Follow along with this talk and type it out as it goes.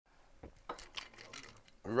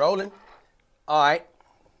Rolling. All right.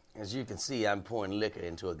 As you can see, I'm pouring liquor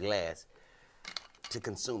into a glass to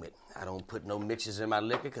consume it. I don't put no mixtures in my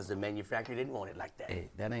liquor because the manufacturer didn't want it like that. Hey,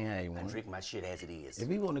 that ain't how you want I it. drink my shit as it is. If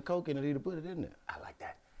he wanted coke in it, he'd have put it in there. I like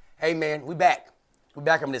that. Hey, man, we back. We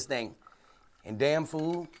back on this thing. And damn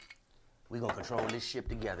fool, we gonna control this ship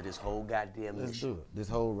together, this whole goddamn Let's mission. do it. This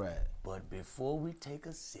whole ride. But before we take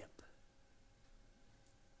a sip,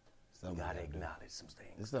 we Something gotta we gotta do. acknowledge some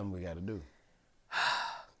things. It's something we got to do.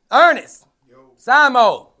 Ernest. Yo.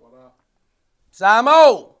 Simo. What up?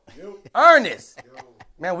 Simo. Yo. Ernest. Yo.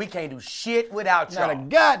 Man, we can't do shit without Not a y'all.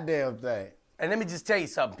 goddamn thing. And let me just tell you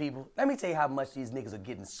something, people. Let me tell you how much these niggas are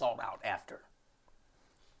getting sought out after.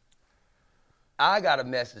 I got a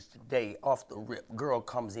message today off the rip. Girl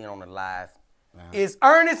comes in on the live. Is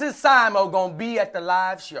Ernest and Simo gonna be at the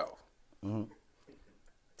live show?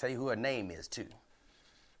 Tell you who her name is, too.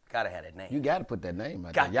 Gotta have that name. You got to put that name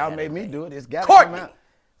out Got there. to Y'all have made that me name. do it. It's got to come Courtney out.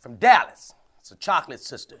 from Dallas. It's a chocolate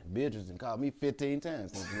sister. Beatrice and called me 15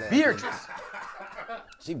 times since the last Beatrice.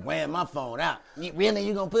 She wearing my phone out. Really?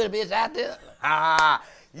 You gonna put a bitch out there? Ah,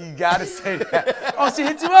 you gotta say that. Oh, she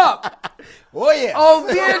hit you up. Oh yeah. Oh,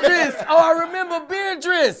 Beatrice. Oh, I remember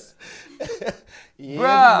Beatrice. yeah,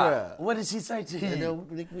 Bruh. What did she say to you?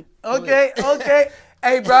 bruh. Okay.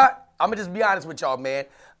 Hey, bruh, I'm gonna just be honest with y'all, man.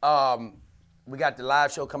 We got the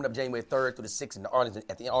live show coming up January 3rd through the 6th in the Arlington,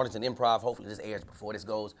 at the Arlington Improv. Hopefully this airs before this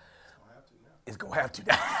goes. It's gonna have to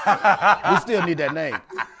now. We still need that name.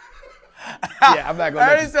 Yeah, I'm not gonna.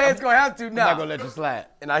 I didn't say it's gonna have to I'm now. not gonna let you slide.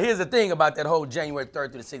 And now here's the thing about that whole January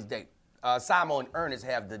 3rd through the 6th date. Simon and Ernest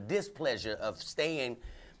have the displeasure of staying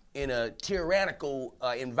in a tyrannical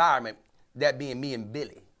environment, that being me and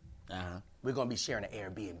Billy. We're gonna be sharing an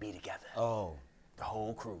Airbnb together. Oh, The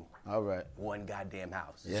whole crew. all right. One goddamn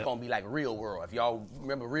house. It's Yep. gonna be like Real World. If y'all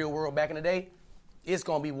remember Real World back in the day, it's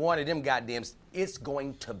gonna be one of them goddamns. It's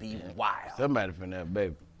going to be wild. Somebody finna have a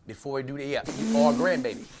baby. Before we do that, yeah. Or a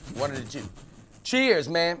grandbaby. One of the two. Cheers,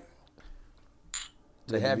 man. To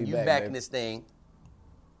Good to have be you back, back baby. in this thing.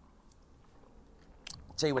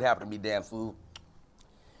 Tell you what happened to me, damn fool.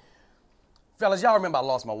 Fellas, y'all remember I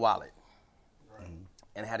lost my wallet.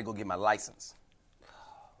 And I had to go get my license.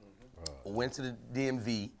 Went to the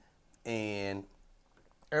DMV, and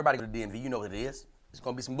everybody go to the DMV, you know what it is. It's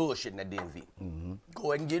gonna be some bullshit in that DMV.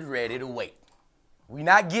 Go ahead and get ready to wait. We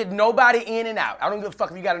not getting nobody in and out. I don't give a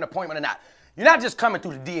fuck if you got an appointment or not. You're not just coming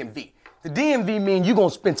through the DMV. The DMV means you're gonna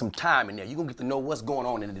spend some time in there. You're gonna get to know what's going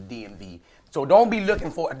on in the DMV. So don't be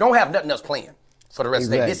looking for, don't have nothing else planned for the rest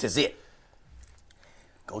of the day. This is it.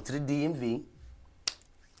 Go to the DMV,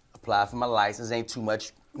 apply for my license. Ain't too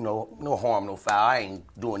much, no harm, no foul. I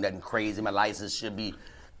ain't doing nothing crazy. My license should be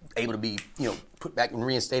able to be, put back and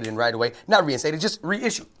reinstated in right away. Not reinstated, just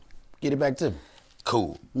reissued. Get it back to me.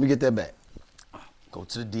 Cool. Let me get that back. Go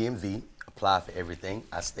to the DMV, apply for everything.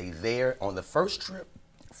 I stay there on the first trip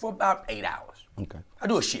for about 8 hours. Okay. I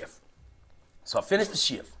do a shift. So I finish the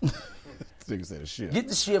shift, Nigga said shit. get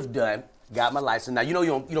the shift done, got my license. Now, you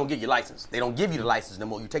don't get your license. They don't give you the license no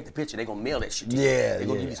more. You take the picture, they gonna mail that shit to you. Yeah, They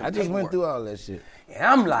gonna give you some I just went paperwork. through all that shit. And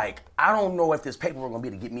I'm like, I don't know if this paperwork gonna be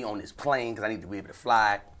able to get me on this plane because I need to be able to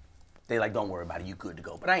fly. They like, don't worry about it, you good to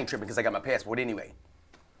go. But I ain't tripping because I got my passport anyway.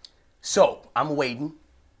 So I'm waiting.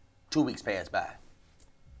 2 weeks pass by.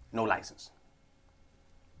 No license.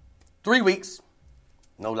 3 weeks,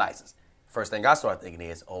 no license. First thing I started thinking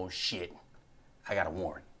is, oh shit, I got a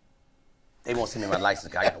warrant. They won't send me my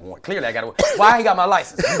license 'cause I got a warrant. Clearly I got a warrant. Why I ain't got my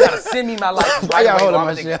license? You gotta send me my license Why right y'all away. holding or I'm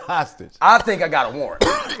my thinking- shit hostage? I think I got a warrant.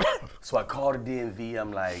 So I called the DMV.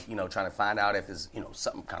 I'm like, trying to find out if it's,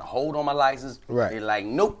 something kind of hold on my license. Right. They're like,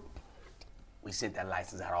 nope. We sent that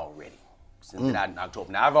license out already. Sent it out in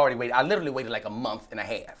October. Now I've already waited. I literally waited like a month and a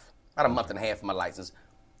half. About a month and a half for my license.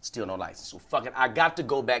 Still no license. So fuck it. I got to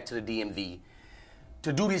go back to the DMV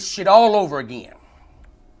to do this shit all over again.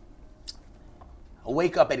 I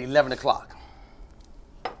wake up at 11 o'clock.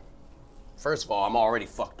 First of all, I'm already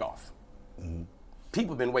fucked off.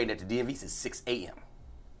 People been waiting at the DMV since 6 a.m.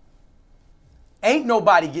 Ain't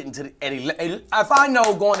nobody getting to at 11. If I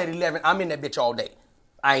know going at 11, I'm in that bitch all day.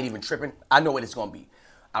 I ain't even tripping. I know what it's gonna be.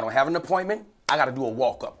 I don't have an appointment. I gotta do a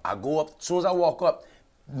walk up. I go up, as soon as I walk up,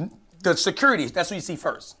 the security, that's what you see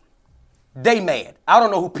first. They mad. I don't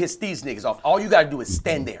know who pissed these niggas off. All you gotta do is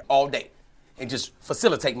stand there all day and just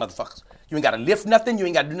facilitate motherfuckers. You ain't gotta lift nothing. You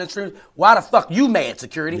ain't gotta do nothing. Why the fuck you mad,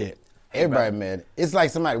 security? Yeah. Hey, Everybody brother. mad. It's like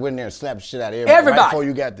somebody went in there and slapped the shit out of everybody, Everybody. right before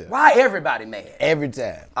you got there. Why everybody mad? Every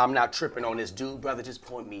time. I'm not tripping on this dude, brother. Just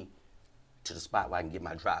point me to the spot where I can get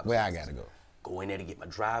my driver's Where I license. gotta go. Go in there to get my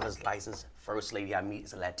driver's license. First lady I meet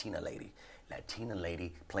is a Latina lady. Latina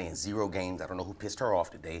lady playing zero games. I don't know who pissed her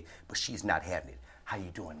off today, but she's not having it. How you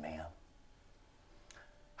doing, ma'am?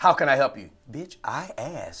 How can I help you? Bitch, I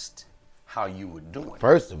asked how you were doing.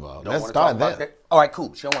 First of all, Don't let's wanna start talk about there. that. All right,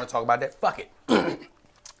 cool. She don't want to talk about that. Fuck it.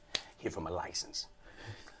 Here for my license.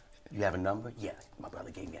 You have a number? Yeah, my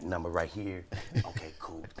brother gave me a number right here. Okay,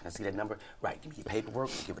 cool. Can I see that number? Right, give me your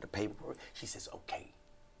paperwork. Give her the paperwork. She says, okay.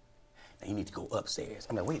 Now you need to go upstairs.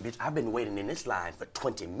 I'm like, wait, bitch, I've been waiting in this line for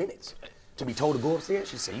 20 minutes to be told to go upstairs.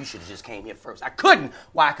 She said, you should have just came here first. I couldn't.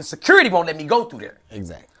 Why? Because security won't let me go through there.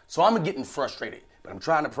 Exactly. So I'm getting frustrated, but I'm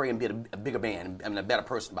trying to pray and be a bigger man. I'm a better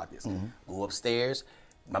person about this. Go upstairs.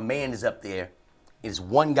 My man is up there. It's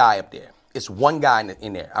one guy up there. It's one guy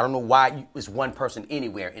in there. I don't know why it's one person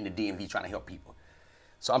anywhere in the DMV trying to help people.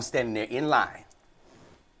 So I'm standing there in line.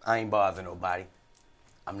 I ain't bothering nobody.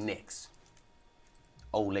 I'm next.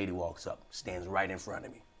 Old lady walks up, stands right in front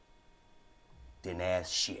of me. Didn't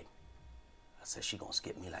ask shit. I said, she gonna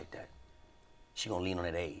skip me like that. She gonna lean on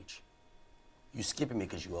that age. You skipping me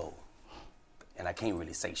because you old. And I can't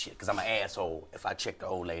really say shit because I'm an asshole if I check the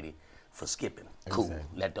old lady for skipping. Cool.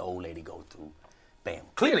 Exactly. Let the old lady go through. Bam.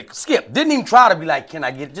 Clearly skip. Didn't even try to be like, can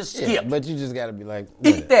I get it? Just skip. Yeah, but you just gotta be like,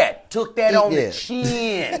 Eat that. Took that on the that.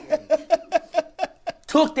 chin.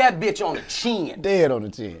 Took that bitch on the chin. Dead on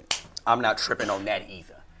the chin. I'm not tripping on that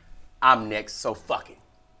either. I'm next, so fuck it.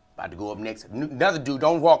 About to go up next. Another dude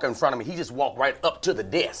don't walk in front of me. He just walked right up to the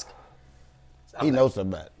desk. So He knows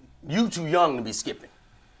somebody. You too young to be skipping.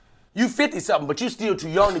 You 50-something, but you still too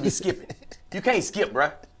young to be skipping. You can't skip,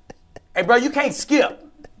 bruh. Hey, bro, you can't skip.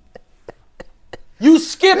 You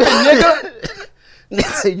skipping, nigga.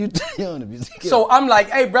 You too young to be scared. So I'm like,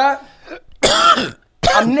 hey, bruh,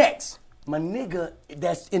 I'm next. My nigga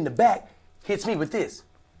that's in the back hits me with this.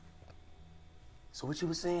 So what you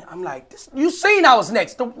was saying? I'm like, you seen I was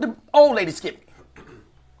next. The old lady skipped me.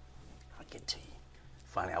 I'll get to you.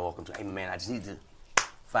 Finally, I walk up to her. Hey, man, I just need to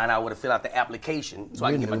find out where to fill out the application so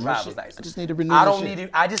I can get my Renew my driver's shit. license. I just need to renew I the don't shit. need it.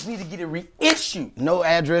 I just need to get it reissued. No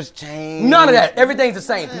address change. None of that. Everything's the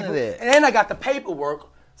same, None of people. that. And then I got the paperwork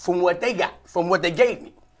from what they got, from what they gave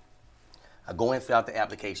me. I go in, fill out the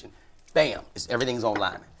application. Bam, everything's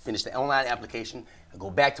online. Finish the online application. I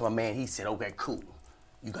go back to my man. He said, okay, cool.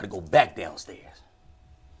 You got to go back downstairs.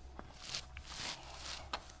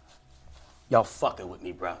 Y'all fucking with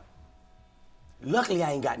me, bro. Luckily,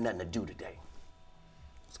 I ain't got nothing to do today.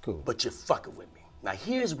 It's cool. But you're fucking with me. Now,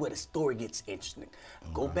 here's where the story gets interesting.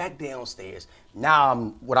 Go back downstairs. Now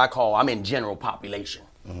I'm in general population.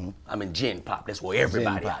 I'm in gen pop. That's where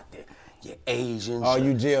everybody pop. out there. Your Asians. All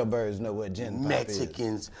you jailbirds know what gen pop is.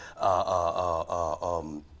 Mexicans,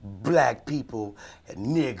 black people, and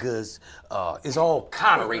niggas. It's all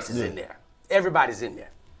kind of races in there. Everybody's in there.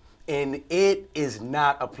 And it is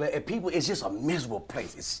not a place. People, it's just a miserable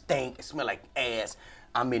place. It stank. It smell like ass.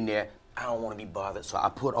 I'm in there. I don't want to be bothered, so I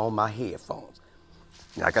put on my headphones.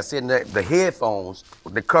 Like I said, the headphones,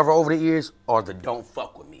 the cover over the ears, are the don't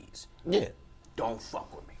fuck with me's. Yeah. Don't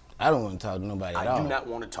fuck with me. I don't want to talk to nobody at I all. do not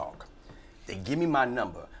want to talk. They give me my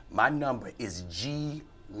number. My number is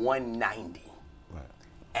G190. Right.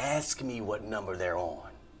 Ask me what number they're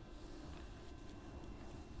on.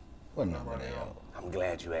 What number they on? I'm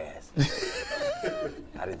glad you asked.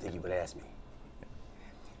 I didn't think you would ask me.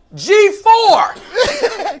 G4!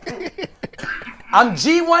 I'm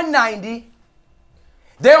G190.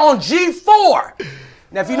 They're on G4.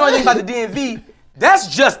 Now, if you know anything about the DMV,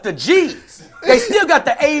 that's just the G's. They still got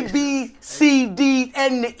the A, B, C, D,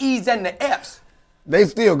 and the E's and the F's. They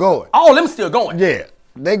still going. All of them still going. Yeah.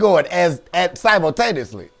 They going at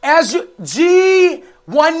simultaneously. As you,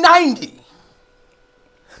 G190.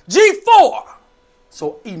 G4.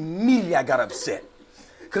 So immediately I got upset.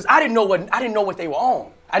 Because I didn't know what they were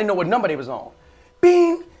on. I didn't know what number they was on.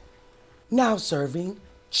 Bing, now serving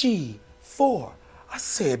G4. I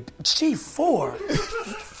said, G4?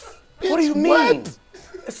 What do you mean?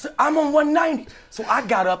 I'm on 190. So I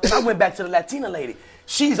got up and I went back to the Latina lady.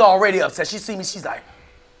 She's already upset. She see me, she's like,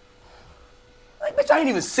 bitch, I ain't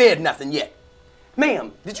even said nothing yet.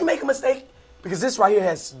 Ma'am, did you make a mistake? Because this right here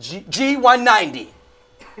has G190.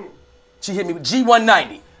 She hit me with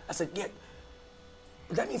G190. I said, yeah,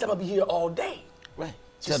 but that means I'm gonna be here all day. Right.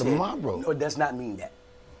 She Till said, tomorrow. No, it does not mean that.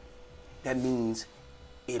 That means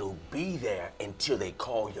it'll be there until they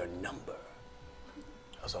call your number.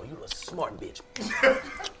 I was like, you a smart bitch.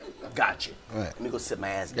 Got you. Right. Let me go sit my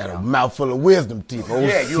ass Got a down. mouthful of wisdom teeth. Old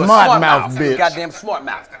Yeah, you smart a mouth bitch. Goddamn smart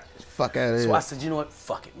mouth. Fuck out of here. So I said, you know what?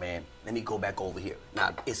 Fuck it, man. Let me go back over here.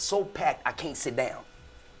 Now, it's so packed, I can't sit down.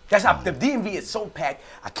 That's how the DMV is so packed,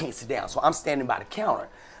 I can't sit down. So I'm standing by the counter.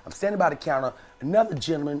 Another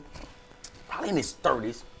gentleman, probably in his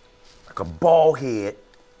 30s, like a bald head,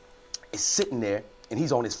 is sitting there, and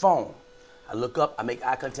he's on his phone. I look up, I make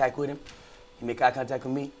eye contact with him. He make eye contact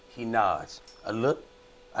with me, he nods. I look,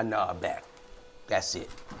 I nod back. That's it.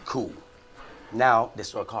 Cool. Now, they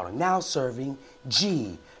start calling. Now serving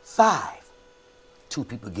G5. 2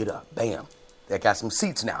 people get up. Bam. They got some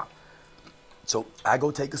seats now. So I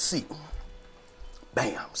go take a seat.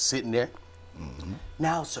 Bam. Sitting there. Mm-hmm.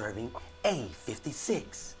 Now serving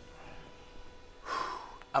A56.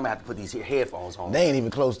 I'm gonna have to put these here headphones on. They ain't even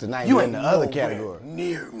close to 90 You in ain't the other nowhere category.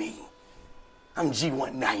 near me. I'm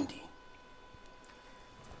G190.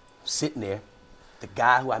 Sitting there, the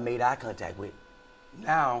guy who I made eye contact with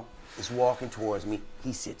now is walking towards me.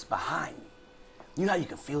 He sits behind me. You know how you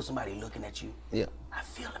can feel somebody looking at you? Yeah. I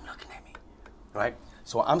feel him looking at me, right?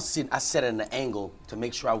 So I'm sitting, I set it in an angle to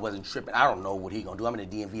make sure I wasn't tripping. I don't know what he gonna do. I'm in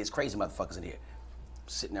the DMV, it's crazy motherfuckers in here.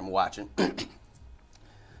 Sitting there watching.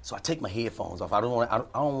 So I take my headphones off. I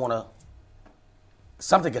don't wanna,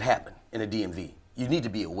 something could happen in a DMV. You need to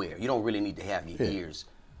be aware. You don't really need to have your ears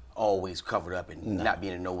always covered up and not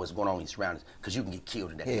being able to know what's going on in your surroundings, because you can get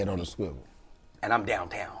killed in that Head DMV. on a swivel. And I'm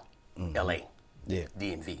downtown, LA,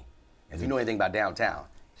 DMV. If you know anything about downtown,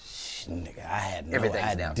 Nigga, I had no Everything's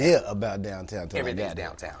idea about downtown till I everything's got there.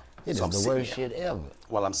 downtown. It So is I'm the worst sitting shit ever.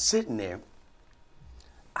 While I'm sitting there,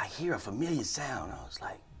 I hear a familiar sound. I was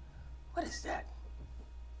like, what is that?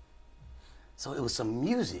 So it was some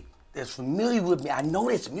music that's familiar with me. I know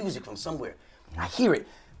this music from somewhere. I hear it.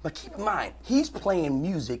 But keep in mind, he's playing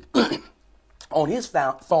music on his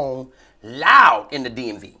phone loud in the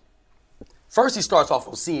DMV. First, he starts off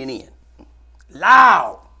on CNN.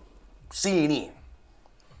 Loud. CNN.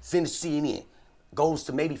 Finish CNN. Goes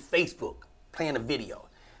to maybe Facebook, playing a video.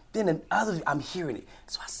 Then another, I'm hearing it.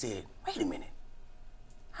 So I said, wait a minute.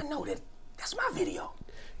 I know that's my video.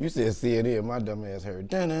 You said CNN, my dumb ass heard.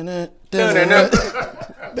 Dun-dun-dun, Dun-dun-dun.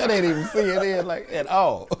 dun-dun-dun. That ain't even CNN like at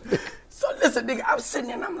all. So listen, nigga, I'm sitting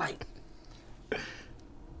there and I'm like,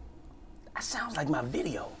 that sounds like my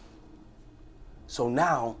video. So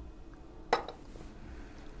now,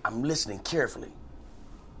 I'm listening carefully.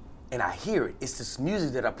 And I hear it. It's this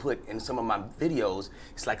music that I put in some of my videos.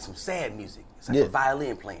 It's like some sad music. It's like a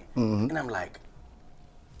violin playing. Mm-hmm. And I'm like,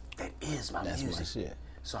 that is my music. That's my shit.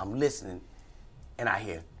 So I'm listening, and I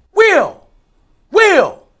hear, Will!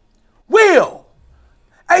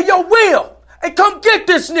 Hey, yo, Will! Hey, come get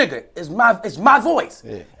this nigga! It's my voice.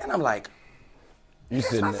 Yeah. And I'm like,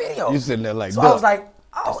 that's my video. You sitting there like, so I was like,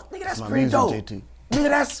 oh, nigga, that's pretty music, dope. JT. Nigga,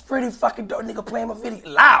 that's pretty fucking dope. Nigga playing my video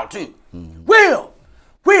loud, too. Mm-hmm. Will!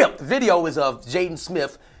 The video is of Jaden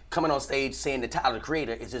Smith coming on stage saying that Tyler, the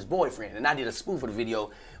Creator, is his boyfriend. And I did a spoof of the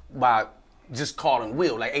video by just calling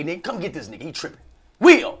Will. Like, hey, nigga, come get this nigga. He tripping.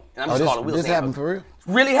 Will! And I'm just calling Will. This happened for real?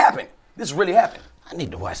 Really happened. This really happened. I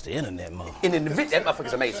need to watch the internet more. And in the video, that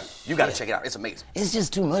motherfucker's amazing. You gotta check it out. It's amazing. It's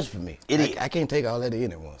just too much for me. It is. I can't take all that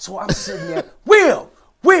in at once. So I'm sitting there, Will!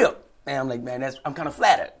 And I'm like, man, I'm kind of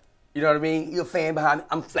flattered. You know what I mean? You're a fan behind it.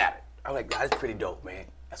 I'm flattered. I'm like, God, that's pretty dope, man.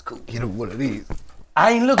 That's cool. Get him one of these.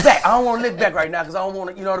 I ain't look back. I don't want to look back right now because I don't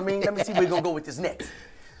want to, you know what I mean? Let me see where we're going to go with this next.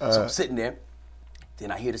 So I'm sitting there.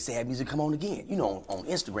 Then I hear the sad music come on again. You know, on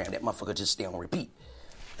Instagram, that motherfucker just stay on repeat.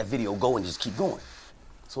 That video go and just keep going.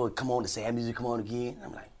 So it come on, the sad music come on again. And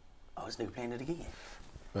I'm like, oh, this nigga playing it again.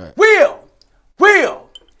 Right. Will!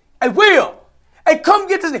 Hey, Will! Hey, come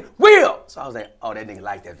get this nigga. Will! So I was like, oh, that nigga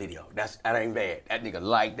liked that video. That ain't bad. That nigga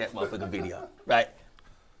liked that motherfucker video, right?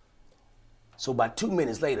 So about 2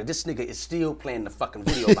 minutes later, this nigga is still playing the fucking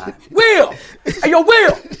video behind me. Will! Hey, yo,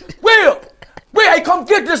 Will! Hey, come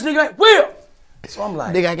get this nigga. Will! So I'm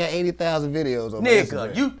like, nigga, I got 80,000 videos on nigga, my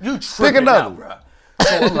Instagram. you tripping now, bro.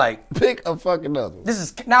 So I'm like, pick a fucking other one.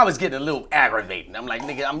 Now it's getting a little aggravating. I'm like,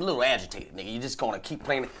 nigga, I'm a little agitated, nigga. You just gonna keep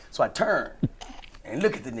playing it. So I turn and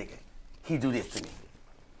look at the nigga. He do this to me.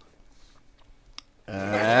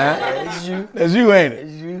 That's you. That's you, ain't it?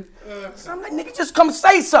 That's you. So I'm like, nigga, just come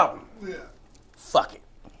say something. Yeah. Fuck it.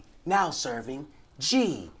 Now serving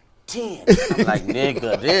G10. I'm like,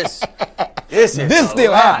 nigga, this is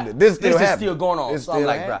still happening. This is still going on. So I'm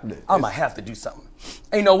like, bro, I'm gonna have to do something.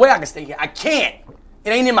 Ain't no way I can stay here. I can't. It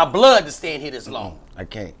ain't in my blood to stand here this long. I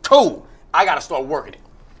can't. Cool. I gotta start working it.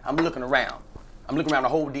 I'm looking around. I'm looking around the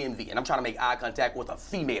whole DMV, and I'm trying to make eye contact with a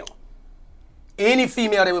female. Any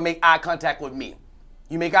female that would make eye contact with me.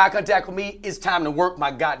 You make eye contact with me, it's time to work my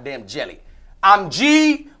goddamn jelly. I'm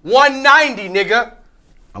G190, nigga.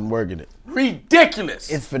 I'm working it. Ridiculous.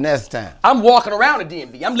 It's finesse time. I'm walking around the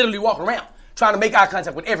DMV. I'm literally walking around trying to make eye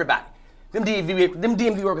contact with everybody. Them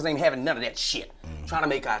DMV workers ain't having none of that shit. Trying to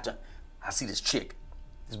make eye contact. I see this chick,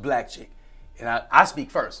 this black chick, and I speak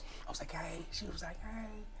first. I was like, hey. She was like,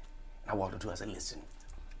 hey. And I walked up to her. I said, listen,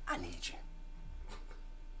 I need you.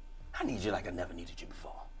 I need you like I never needed you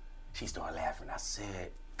before. She started laughing. I said,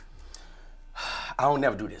 I don't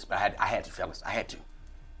never do this, but I had to, fellas. I had to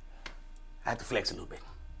flex a little bit.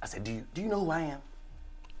 I said, do you know who I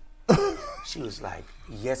am? She was like,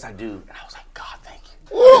 yes, I do. And I was like, God, thank you.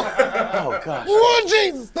 Oh, gosh. Oh,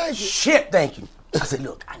 Jesus, thank you. Shit, thank you. I said,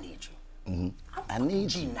 look, I need you. I need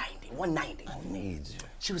G90, 190. I need you.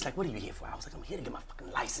 She was like, what are you here for? I was like, I'm here to get my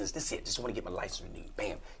fucking license. That's it. Just want to get my license renewed.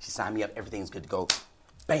 Bam. She signed me up. Everything's good to go.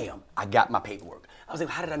 Bam. I got my paperwork. I was like,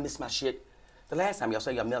 how did I miss my shit? The last time y'all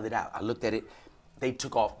saw y'all mailed it out, I looked at it. They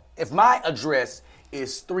took off. If my address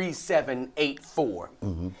is 3784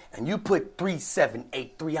 and you put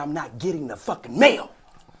 3783, I'm not getting the fucking mail.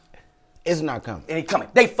 It's not coming. It ain't coming.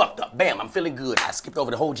 They fucked up. Bam, I'm feeling good. I skipped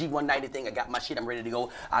over the whole G190 thing. I got my shit. I'm ready to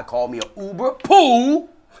go. I called me a Uber pool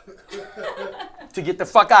to get the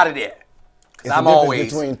fuck out of there. It's I'm the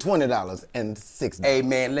always between $20 and $6. Hey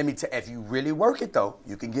man, let me tell you, if you really work it though,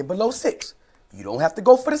 you can get below 6. You don't have to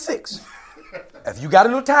go for the 6. If you got a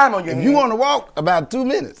little time on your If hands, you want to walk, about 2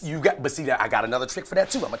 minutes. but see, I got another trick for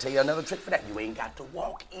that too. I'm gonna tell you another trick for that. You ain't got to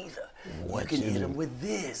walk either. What you can you hit do? them with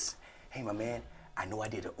this. Hey my man, I know I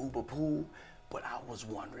did an Uber pool, but I was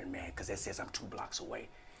wondering, man, because that says I'm 2 blocks away.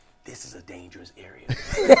 This is a dangerous area.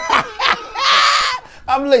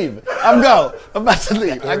 I'm leaving. I'm going. I'm about to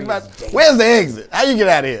leave. Where's the exit? How you get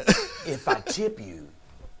out of here? If I tip you,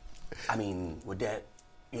 I mean, would that,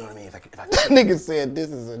 you know what I mean? If I That tip nigga said this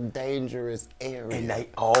is a dangerous area. and they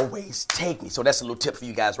always take me. So that's a little tip for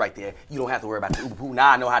you guys right there. You don't have to worry about the Uber pool. Now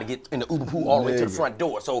I know how to get in the Uber pool all the way to the Nigga. front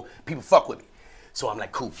door, so people fuck with me. So I'm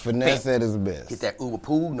like, cool. Finesse Bam. at his best. Get that Uber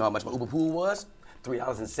pool. You know how much my Uber pool was?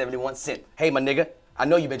 $3.71. Hey, my nigga, I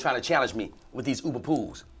know you've been trying to challenge me with these Uber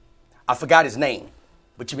pools. I forgot his name,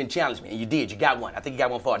 but you've been challenging me, and you did. You got one. I think you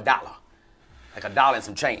got one for $1. Like $1 and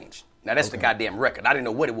some change. Now, that's the goddamn record. I didn't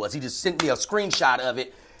know what it was. He just sent me a screenshot of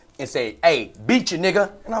it and said, hey, beat you,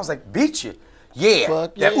 nigga. And I was like, beat you? Yeah.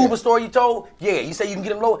 Fuck That yeah. Uber story you told? Yeah. You say you can get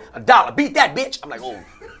them lower? $1. Beat that, bitch. I'm like, oh.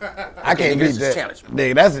 I can't nigga, beat this is that. challenge.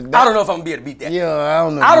 Nigga, that's it. I don't know if I'm going to be able to beat that. Yeah, I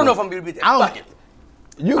don't know. I don't know if I'm going to be able to beat that. I don't- Fuck it.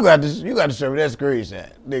 You got to show me that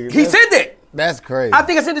screenshot, nigga. He That's- sent it. That's crazy. I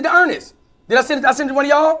think I sent it to Ernest. Did I send it? I sent it to one of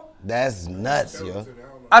y'all? That's nuts, yo.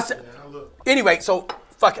 I said. Anyway, so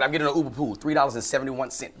fuck it. I'm getting an Uber pool.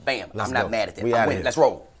 $3.71. Bam. Let's I'm not go. mad at that. We I'm outta with it. here. Let's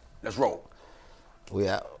roll. Let's roll. We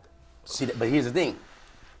out. See that? But here's the thing.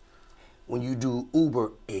 When you do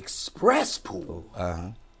Uber Express pool,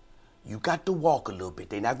 you got to walk a little bit.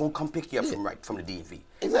 They're not gonna come pick you up from the DMV.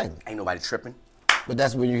 Exactly. Ain't nobody tripping. But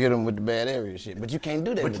that's when you hit them with the bad area shit. But you can't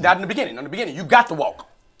do that. But not in the beginning. In the beginning, you got to walk.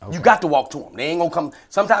 You got to walk to them. They ain't gonna come.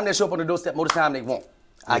 Sometimes they show up on the doorstep. Most of the time they won't.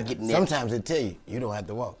 I get in there. Sometimes they tell you, you don't have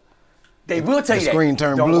to walk. They will tell The you that. screen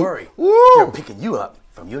turn Don't blue. worry. Woo! They're picking you up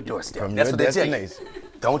from your doorstep. From That's your what they tell you. destination.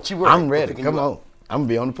 Don't you worry. I'm We're ready. picking Come you on. up. I'm going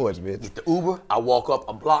to be on the porch, bitch. Get the Uber. I walk up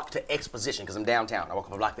a block to Expedition because I'm downtown. I walk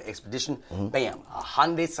up a block to Expedition. Bam. A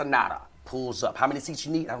Hyundai Sonata pulls up. How many seats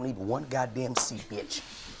you need? I don't need one goddamn seat, bitch.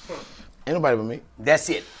 Ain't nobody but me. That's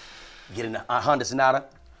it. Get in a Honda Sonata.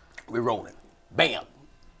 We're rolling. Bam.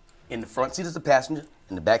 In the front seat is the passenger.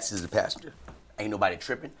 In the back seat is the passenger. Ain't nobody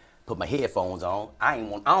tripping. Put my headphones on. I don't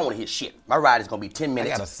want to hear shit. My ride is gonna be 10 I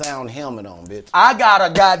minutes. got a sound helmet on, bitch. I got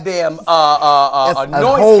a goddamn a That's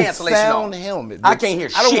noise whole cancellation sound on. helmet. I bitch. can't hear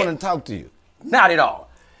I don't shit. want to talk to you. Not at all.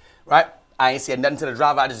 Right? I ain't said nothing to the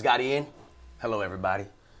driver. I just got in. Hello, everybody.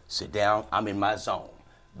 Sit down. I'm in my zone.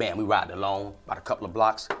 Bam, we riding along about a couple of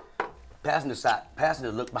blocks.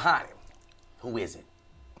 Passenger look behind him. Who is it?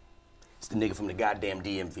 It's the nigga from the goddamn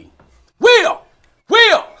DMV. Will!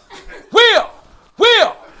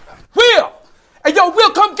 Hey, yo,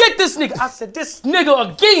 Will, come get this nigga. I said, this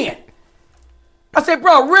nigga again. I said,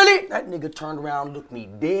 bro, really? That nigga turned around, looked me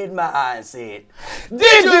dead in my eye and said,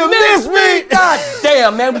 did you miss me? God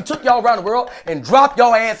damn, man, we took y'all around the world and dropped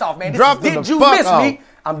your ass off, man. Dropped Did the you fuck miss off. me?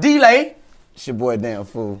 I'm D-Lay. It's your boy, damn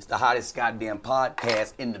fool. The hottest goddamn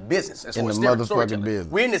podcast in the business. That's In what the stereo motherfucking storytelling.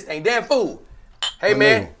 business. We in this thing, damn fool. Hey,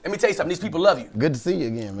 man, nigga. let me tell you something. These people love you. Good to see you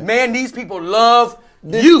again, man. Man, these people love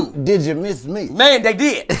you. Did you miss me? Man, they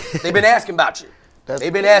did. They've been asking about you. That's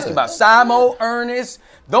They've been good. asking about Simo, Ernest.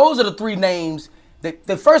 Those are the 3 names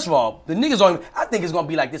that first of all, the niggas don't even, I think it's gonna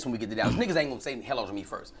be like this when we get to Dallas. Niggas ain't gonna say hello to me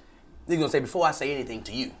first. Niggas gonna say, before I say anything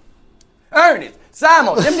to you, Ernest,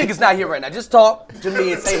 Simon, them niggas not here right now. Just talk to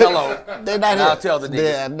me and say hello. They're not and here. I'll tell the niggas.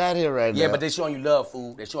 They're not here right now. Yeah, but they showing you love,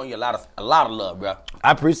 fool. They showing you a lot of love, bro.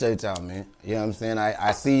 I appreciate y'all, man. You know what I'm saying?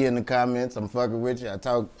 I see you in the comments. I'm fucking with you. I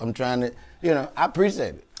talk. I'm trying to, I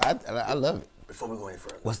appreciate it. I love it. Before we go any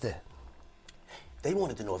further, What's that? They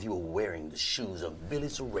wanted to know if you were wearing the shoes of Billy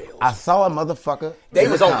Sorrell. I saw a motherfucker. They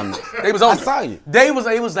was on. They was on. I saw you. They was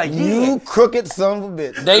like, yeah. You crooked son of a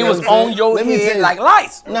bitch. They was on your head like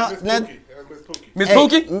lice. No, Miss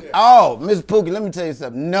Pookie? Oh, Miss Pookie, let me tell you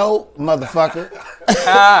something. No, motherfucker.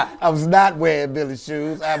 I was not wearing Billy's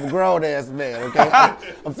shoes. I'm a grown ass man, okay?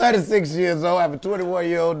 I'm 36 years old. I have a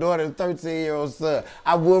 21-year-old daughter and a 13-year-old son.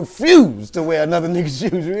 I will refuse to wear another nigga's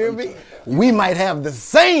shoes, you hear me? We might have the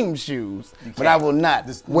same shoes, but I will not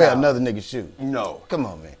wear another nigga's shoes. No. Come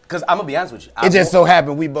on, man. Because I'm going to be honest with you. It just so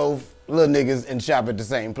happened we both little niggas and shop at the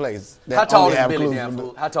same place. How tall is Billy now,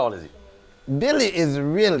 fool? How tall is he? Billy is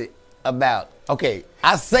really about, okay,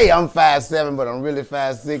 I say I'm 5'7", but I'm really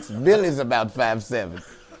 5'6". Billy's about 5'7".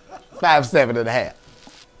 5'7" and a half.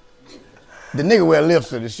 The nigga wear lifts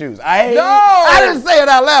to the shoes. I didn't say it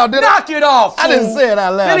out loud, did I? Knock it off, fool. I didn't say it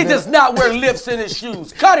out loud. Billy does not wear lifts in his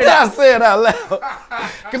shoes. Cut it out. I say it out loud.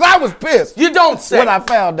 Because I was pissed. You don't say. When I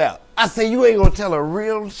found out. I said, you ain't gonna tell a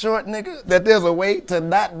real short nigga that there's a way to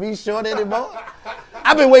not be short anymore?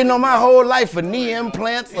 I've been waiting on my whole life for knee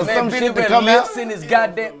implants or some shit to come out. In his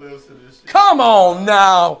goddamn. Come on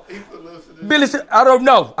now. Billy said, I don't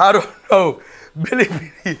know. Billy,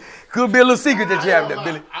 could be a little secret that you have there,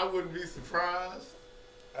 Billy. I wouldn't be surprised.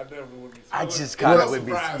 I definitely wouldn't be I surprised. just kind of would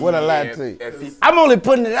be surprised. What I lied to you. I'm only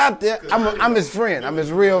putting it out there. I'm his friend. I'm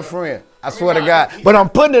his real friend. I swear to God. But I'm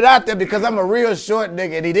putting it out there because I'm a real short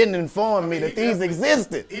nigga and he didn't inform me that these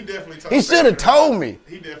existed. He definitely told He should have told me.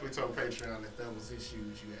 He definitely told Patreon that was his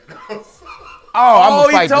shoes you had on. I'm he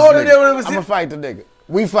gonna fight told this her that it was nigga. I'm his- gonna fight the nigga.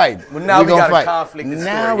 We fight. Well, now we gonna got a fight. conflict in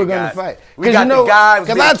Now story, we're gonna guys. fight. We got the guy who's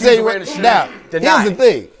because being I tell you accused of what. wearing the shoes. Now, Denied. here's the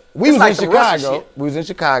thing. We It's was like in some Russian Chicago. shit. We was in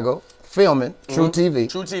Chicago filming True TV.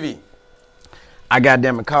 True TV. I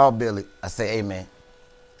goddamn it called Billy. I say, hey man,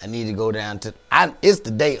 I need to go down to. It's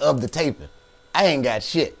the day of the taping. I ain't got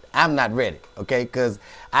shit. I'm not ready. Okay, because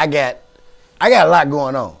I got a lot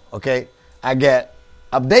going on. Okay, I'm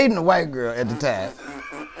dating a white girl at the time.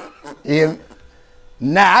 You hear me?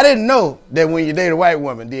 Now, I didn't know that when you date a white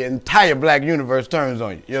woman, the entire black universe turns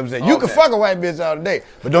on you. You know what I'm saying? You can fuck a white bitch all day,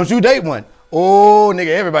 but don't you date one. Oh, nigga,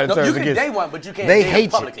 everybody turns against you. You can date one, but you can't They date hate him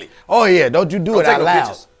publicly. you. Oh, yeah, don't you do it take out no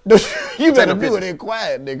loud. pictures. You better no do it pictures. in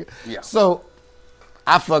quiet, nigga. Yeah. So,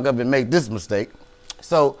 I fuck up and make this mistake.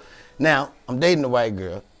 So, now, I'm dating a white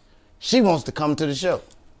girl. She wants to come to the show.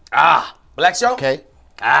 Black show? Okay?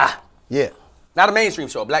 Yeah. Not a mainstream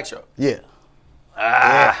show, a black show. Yeah.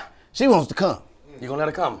 Yeah. She wants to come. You gonna let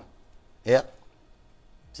her come? Yeah.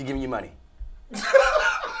 She giving you money.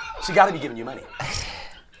 She gotta be giving you money.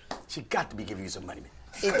 She got to be giving you some money.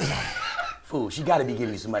 Fool, she gotta be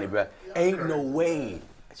giving you some money, bruh. Ain't no way.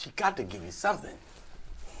 She got to give you something.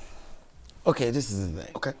 Okay, this is the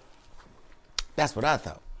thing. Okay. That's what I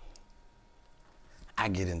thought. I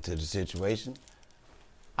get into the situation.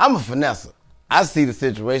 I'm a finesser. I see the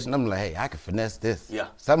situation. I'm like, hey, I can finesse this. Yeah.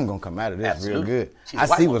 Something gonna come out of this Absolutely. real good. She's a I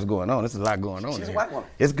white see woman. what's going on. There's a lot going on. She's a here. white woman.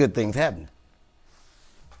 It's good things happening.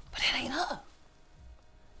 But it ain't her.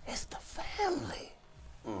 It's the family.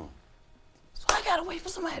 So I gotta wait for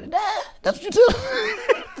somebody to die. That's what you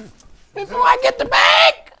do. Before I get the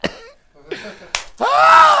bag.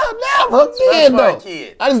 Now I'm hooked in though.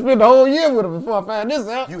 Kid. I just spent the whole year with her before I found this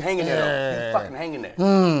out. You hanging there though. You fucking hanging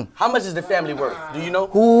there. How much is the family worth? Do you know?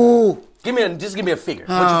 Ooh, Just give me a figure.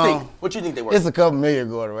 What you think? What you think they worth? it's a couple million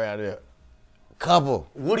going around there. Couple.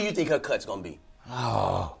 What do you think her cut's gonna be?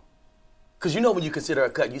 Cause you know when you consider a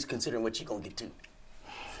cut, you're considering what she gonna get too.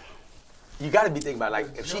 You gotta be thinking about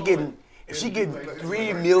like if she getting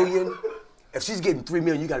 3 million, if she's getting 3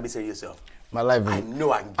 million, you gotta be saying to yourself, My life is. I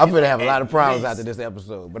know I can. I'm give gonna her have a lot of at problems least- after this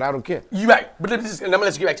episode, but I don't care. You right, but and I'm gonna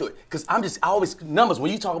let you get back to it, cause I always numbers.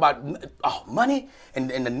 When you talk about money and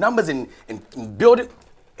the numbers and build it,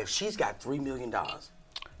 if she's got $3 million,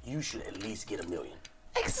 you should at least get $1 million.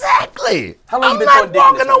 Exactly. How long I'm you been not throwing dick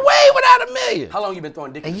in this walking away without $1 million. How long you been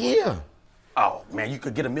throwing dick? A in? year. Oh man, you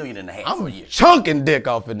could get $1.5 million for a year. Chunking dick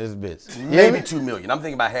off in this bitch. You hear Maybe me? $2 million. I'm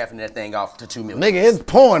thinking about halving that thing off to $2 million. Nigga, it's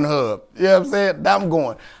Pornhub. You know what I'm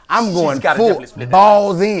saying? I'm going gotta full definitely split that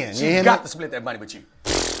balls in. You She hear got me? to split that money with you.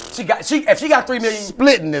 If she got $3 million,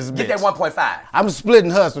 Splitting this bitch. get that 1.5. I'm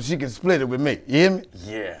splitting her so she can split it with me. You hear me?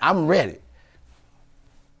 Yeah. I'm ready.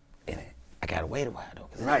 And I gotta wait a while though.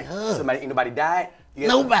 'cause it Right. ain't her. Ain't nobody died. You get-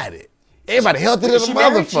 Nobody. Everybody healthy Is as a she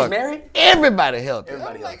married? She's motherfucker. married? Everybody healthy.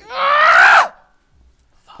 Everybody I'm like, healthy. ah!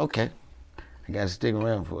 Okay. I gotta stick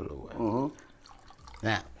around for a little while.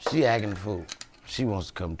 Now, she acting the fool. She wants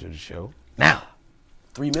to come to the show. Now,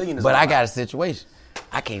 $3 million is but all I right. got a situation.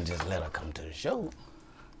 I can't just let her come to the show.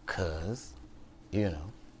 Cause,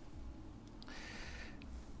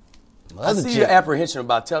 I other see chick. your apprehension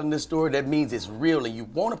about telling this story. That means it's real, and you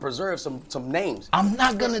want to preserve some names. I'm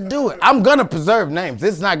not gonna do it. I'm gonna preserve names.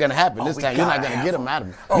 This is not gonna happen this we time. You're not gotta gonna have get them. them out of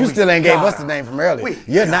me. Oh, You we still ain't gave us gotta- the name from earlier. we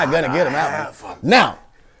You're not gonna gotta get them out have of me. 'em. Now,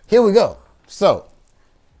 here we go. So,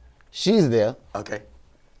 she's there, Okay.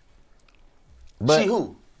 but She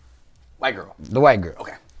who? White girl. the white girl.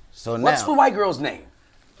 Okay. So What's the now, white girl's name?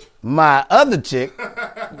 my other chick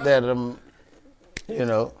that you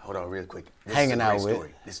know, Hold on, real quick. This Hanging is a out great with.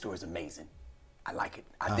 story. This story is amazing. I like it.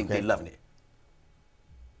 I think Okay. they're loving it.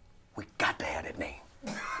 We got to have that name.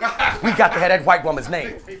 We got to have that white woman's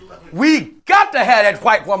name. We got to have that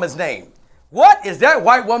white woman's name. What is that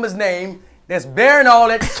white woman's name that's bearing all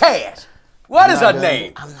that cash? What is her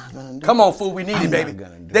name? I'm not gonna do Come it. on, fool. We need I'm it, baby. not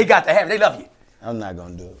gonna do They it. got to have it. They love you. I'm not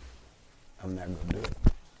gonna do it. I'm not gonna do it.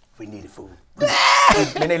 We need it, fool.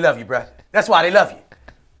 Man, they love you, bruh. That's why they love you.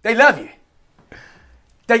 They love you.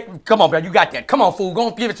 Come on, bruh. You got that. Come on, fool. Go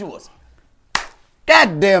on, give it to us.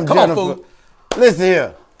 Goddamn, Come on, Jennifer. fool. Listen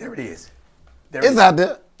here. There it is. There it It's is. out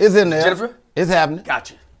there. It's in there. Jennifer? It's happening.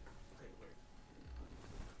 Gotcha.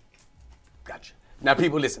 Gotcha. Now,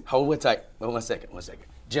 people, listen. Hold it tight. Wait, one second.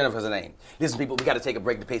 Jennifer's her name. Listen, people, we got to take a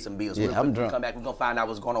break to pay some bills. Yeah, Real I'm quick, drunk. We'll come back. We're going to find out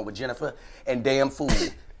what's going on with Jennifer and Damn Fool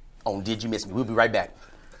on Did You Miss Me? We'll be right back.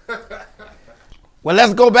 Well,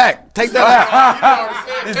 let's go back. Take that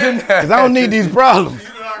out. It's in there. Because I don't need these problems.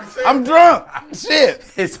 I'm drunk. Shit.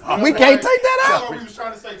 It's all We right. can't take that That's out. what we was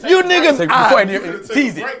trying to say. You niggas Take are, before and You you could've took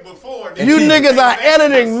tease a it. break before. you niggas are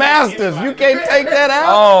editing masters. You can't take that out.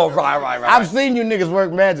 Oh, right. I've seen you niggas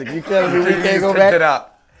work magic. You telling me we You can't go take that back? out.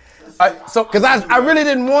 All right, so, Because I really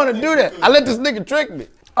didn't want to do that. I let this nigga trick me.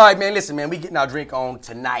 all right, man, listen, man, we getting our drink on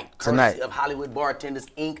tonight. Courtesy Tonight. of Hollywood Bartenders,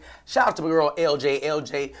 Inc. Shout out to my girl, LJ.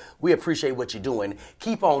 LJ, we appreciate what you're doing.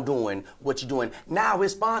 Keep on doing what you're doing. Now we're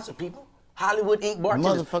sponsored, people. Hollywood Inc.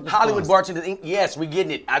 Bartenders. Motherfucking Hollywood Bartenders, Inc. Yes, we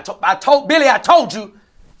getting it. I told Billy, I told you.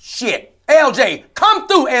 Shit. LJ, come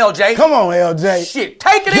through, LJ. Come on, LJ. Shit,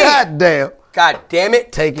 take it in. God damn. God damn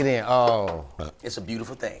it. Take it in. Oh. It's a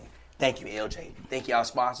beautiful thing. Thank you, LJ. Thank you, our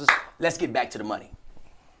sponsors. Let's get back to the money.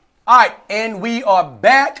 All right, and we are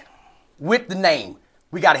back with the name.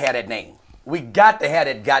 We got to have that name. We got to have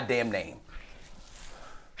that goddamn name.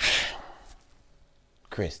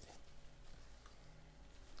 Christy.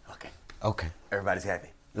 Okay. Okay. Everybody's happy.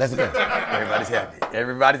 Let's go. Everybody's happy.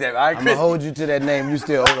 Everybody's happy. All right, I'm going Chris. to hold you to that name you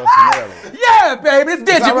still owe us from earlier. Yeah, baby. It's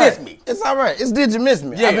Did It's You all Miss right. Me? It's all right. It's Did You Miss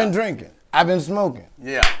Me? Yeah. I've been drinking. I've been smoking.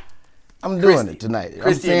 Yeah. I'm doing Christy. it tonight.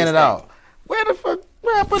 Christy I'm saying and it this all. thing. Where the fuck?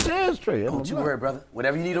 Where I put the ashtray? Don't you worry, brother.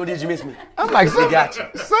 Whatever you need on Did You Miss Me? I'm like, We got you.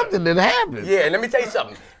 something that happened. Yeah, let me tell you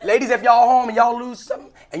something. Ladies, if y'all home and y'all lose something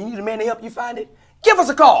and you need a man to help you find it, give us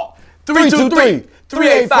a call.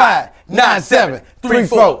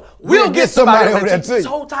 323-385-9734. We'll get somebody over there to you.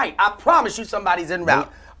 So tight. I promise you somebody's en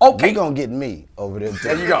route. Okay. We gonna get me over there too.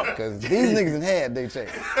 There you go. Because these niggas in had they chance.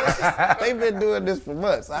 They've been doing this for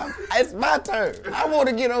months. It's my turn. I want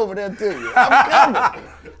to get over there too.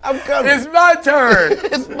 I'm coming. It's my turn.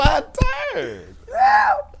 It's my turn.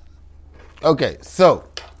 Okay, so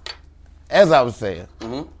as I was saying,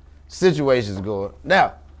 situations going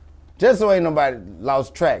now. Just so ain't nobody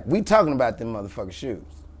lost track, we talking about them motherfucking shoes.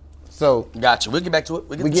 So Gotcha. We'll get back to it.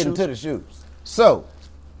 we get into the shoes. So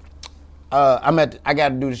I got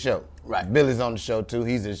to do the show. Right. Billy's on the show too.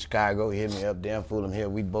 He's in Chicago. He hit me up. Damn fool, I'm here.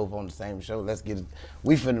 We both on the same show. Let's get it.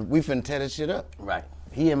 We finna tear this shit up. Right.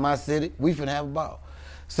 He in my city. We finna have a ball.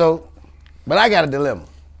 So, but I got a dilemma.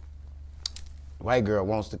 White girl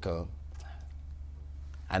wants to come.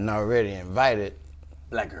 I done already invited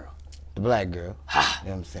Black girl. the black girl. You know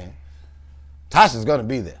what I'm saying? Tasha's gonna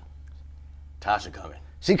be there. Tasha coming.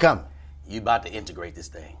 She coming. You about to integrate this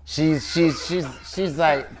thing. She's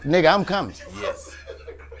like, nigga, I'm coming. Yes.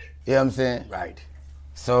 You know what I'm saying? Right.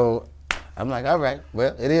 So I'm like, all right,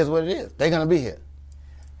 well, it is what it is. They're gonna be here.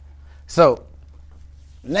 So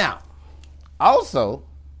now, also,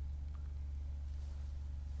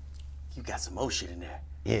 You got some more shit in there.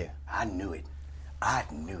 yeah, I knew it. I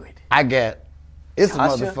knew it. I got it's a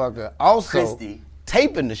Tasha, motherfucker also Christy.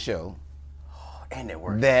 taping the show And that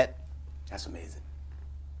worked. that. That's amazing.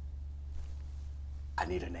 I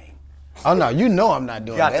need a name. Oh no, you know I'm not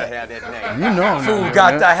doing Got that. to have that name. You know I'm Fool not doing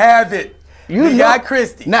got that. to have it. You we know, got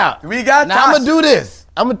Christy. Now, we got now I'm Tasha. gonna do this.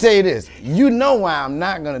 I'm gonna tell you this. You know why I'm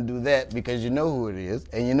not gonna do that because you know who it is,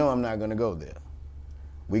 and you know I'm not gonna go there.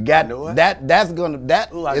 We got know it. that. That's gonna.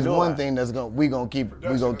 That Ooh, I is know one it. thing that's gonna we gonna keep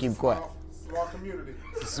quiet. Small community.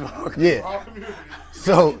 Yeah. Small community.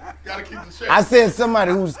 So Gotta keep the shape. I said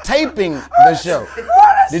somebody who's taping the show.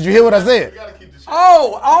 Did you hear what I said? You gotta keep the shape.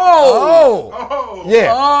 Oh.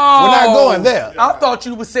 Yeah. Oh. We're not going there. I thought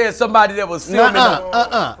you were saying somebody that was filming.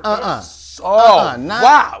 Nah.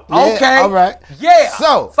 Wow. Yeah, Okay. all right. Yeah.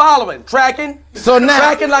 So- following, tracking. So now-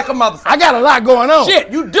 tracking like a motherfucker. I got a lot going on.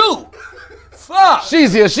 Shit, you do. Fuck.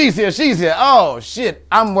 She's here. Oh, shit,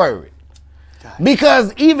 I'm worried.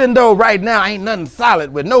 Because even though right now ain't nothing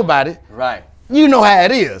solid with nobody, Right. you know how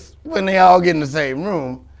it is when they all get in the same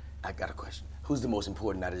room. I got a question. Who's the most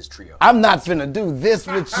important out of this trio? I'm not finna do this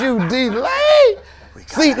with you, D-Lay.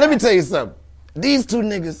 See, let me tell you something. These two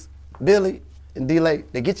niggas, Billy and D-Lay,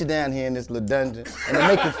 they get you down here in this little dungeon and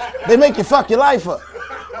they make you fuck your life up.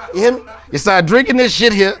 You hear me? You start drinking this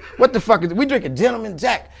shit here. What the fuck is we drinking Gentleman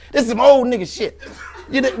Jack? This is some old nigga shit.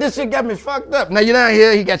 This shit got me fucked up. Now you down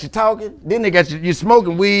here, he got you talking. Then they got you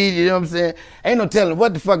smoking weed, you know what I'm saying? Ain't no telling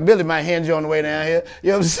what the fuck Billy might hand you on the way down here.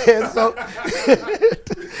 You know what I'm saying? So,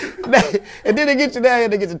 and then they get you down here,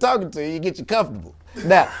 they get you talking to you get you comfortable.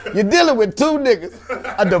 Now, you're dealing with two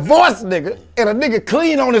niggas, a divorced nigga, and a nigga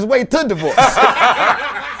clean on his way to divorce.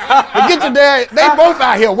 They get you there, they both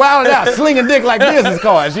out here wilding out, slinging dick like business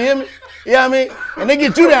cards, you hear me? You know what I mean? And they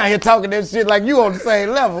get you down here talking that shit like you on the same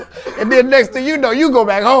level. And then next thing you know, you go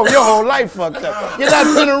back home, your whole life fucked up. You're not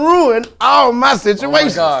gonna ruin all my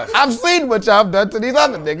situations. gosh. I've seen what y'all have done to these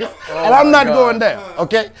other niggas, and I'm not going there,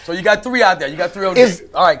 okay? So you got three out there. You got three on It's, there.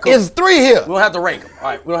 All right, cool. It's three here. We don't have to rank them. All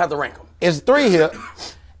right, we don't have to rank them. It's three here,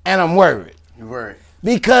 and I'm worried. You worried?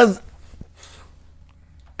 Because,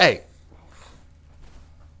 hey,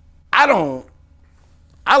 I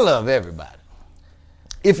love everybody.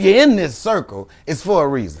 If you're in this circle, it's for a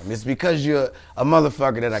reason. It's because you're a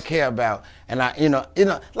motherfucker that I care about. And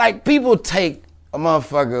like people take a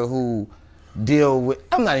motherfucker who deal with,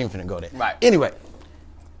 I'm not even finna go there. Right. Anyway,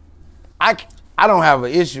 I don't have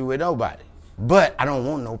an issue with nobody, but I don't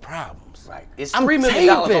want no problems. Right. It's $3 million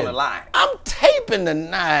on the line. I'm taping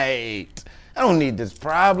tonight. I don't need this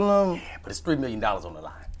problem. Yeah, but it's $3 million on the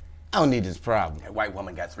line. I don't need this problem. That white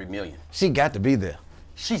woman got $3 million. She got to be there.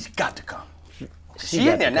 She's got to come. She She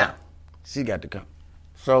got in there to now. come. She got to come.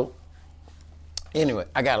 So, anyway,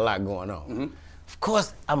 I got a lot going on. Mm-hmm. Of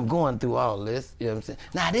course, I'm going through all this, you know what I'm saying?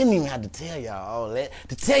 Now, I didn't even have to tell y'all all that,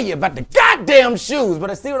 to tell you about the goddamn shoes,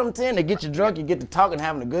 but I see what I'm saying? They get you drunk, you get to talking,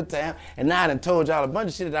 having a good time, and now I done told y'all a bunch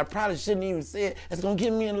of shit that I probably shouldn't even say. That's gonna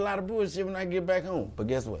get me in a lot of bullshit when I get back home. But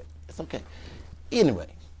guess what? It's okay. Anyway,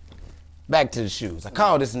 back to the shoes. I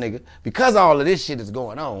called this nigga, because all of this shit is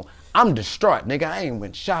going on, I'm distraught, nigga. I ain't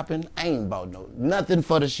went shopping. I ain't bought nothing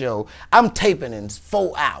for the show. I'm taping in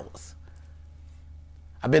 4 hours.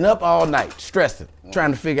 I've been up all night stressing,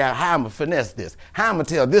 trying to figure out how I'm gonna finesse this. How I'm gonna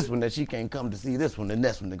tell this one that she can't come to see this one, and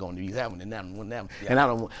this one they're gonna use that one, and that one, and that one. Yeah. And I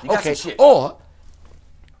don't want, You got okay, some shit. or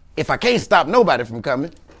if I can't stop nobody from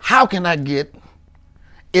coming, how can I get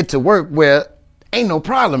it to work where ain't no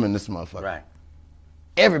problem in this motherfucker? Right.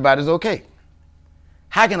 Everybody's okay.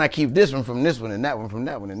 How can I keep this one from this one and that one from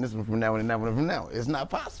that one and this one from that one and that one from that one? It's not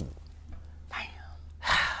possible. Damn.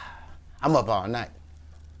 I'm up all night.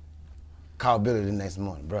 Call Billy the next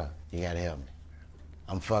morning, bro. You gotta help me.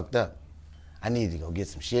 I'm fucked up. I need to go get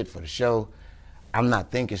some shit for the show. I'm not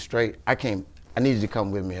thinking straight. I need you to come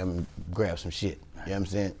with me and grab some shit. You know what I'm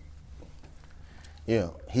saying? You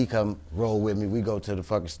know, he come roll with me. We go to the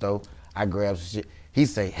fucking store. I grab some shit. He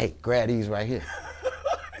say, hey, grab these right here.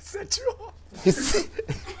 I set you off. The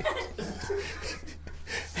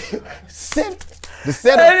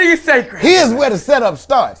setup. That nigga say crap. Here's where the setup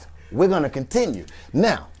starts. We're gonna continue.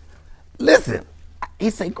 Now, listen. He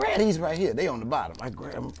say, grab these right here. They on the bottom. I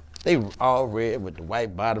grab them. They all red with the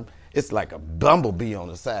white bottom. It's like a bumblebee on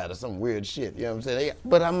the side or some weird shit. You know what I'm saying?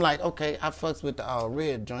 But I'm like, okay, I fucks with the all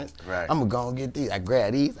red joints. Right. I'm gonna go and get these. I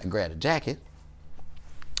grab these. I grab the jacket.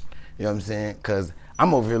 You know what I'm saying? Cause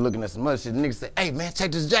I'm over here looking at some other shit. The nigga say, hey man,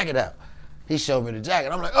 check this jacket out. He showed me the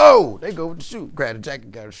jacket. I'm like, oh, they go with the shoes. Grab the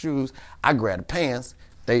jacket, got the shoes. I grab the pants.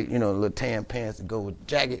 They, little tan pants that go with the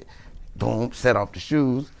jacket. Boom, set off the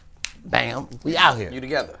shoes. Bam, we out here. You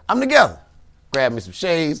together. I'm together. Grab me some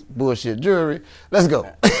shades, bullshit jewelry. Let's go.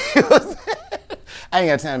 I ain't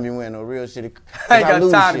got time to be wearing no real shit. I ain't got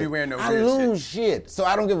lose time to shit. be wearing no I real shit. lose shit. So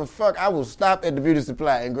I don't give a fuck. I will stop at the beauty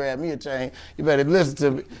supply and grab me a chain. You better listen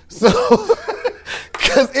to me. So,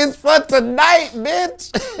 cause it's for tonight,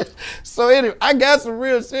 bitch. So anyway, I got some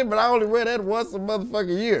real shit, but I only wear that once a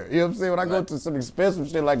motherfucking year. You know what I'm saying? When I go to some expensive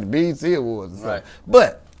shit like the BET Awards and stuff. Right.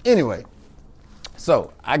 But anyway,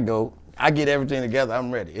 so I go, I get everything together, I'm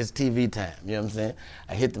ready. It's TV time, you know what I'm saying?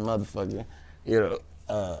 I hit the motherfucker,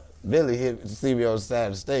 Billy hit see me on the side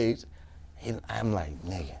of the stage. I'm like,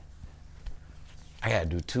 nigga, I gotta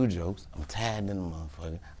do 2 jokes. I'm tired than a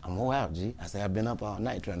motherfucker. I'm wore out, G. I said, I've been up all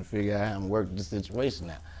night trying to figure out how I'm working the situation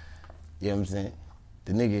now. You know what I'm saying?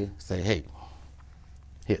 The nigga say, hey,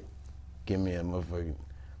 here, give me a motherfucker,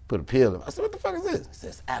 put a pill in. I said, what the fuck is this? He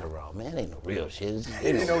says, Adderall, man. It ain't no real shit.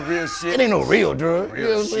 It ain't no real shit. It ain't no real drug. Real you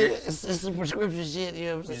know what I'm saying? shit. It's a prescription shit. You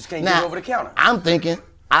know what I'm saying? You just can't get it over the counter. I'm thinking,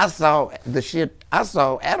 I saw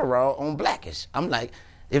Adderall on Blackish. I'm like,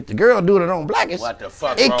 if the girl doing it on Blackish, What the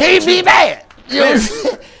fuck it wrong can't with be you? bad. You know what I'm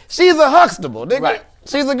saying? She's a Huxtable, nigga. Right.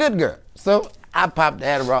 She's a good girl. So I popped the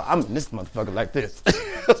Adderall. I'm in this motherfucker like this.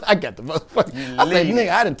 I got the motherfucker. I said, lean.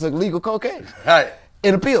 nigga, I done took legal cocaine. Right.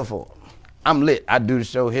 In a pill form. I'm lit. I do the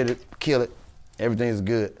show, hit it, kill it. Everything's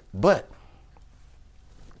good. But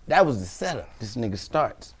that was the setup. This nigga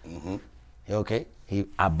starts. Mm-hmm. Okay.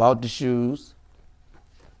 I bought the shoes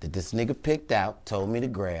that this nigga picked out, told me to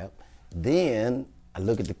grab. Then I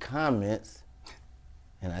look at the comments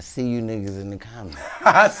and I see you niggas in the comments.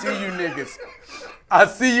 I see you niggas. I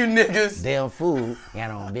see you niggas. Damn fool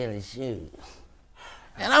got on Billy's shoes.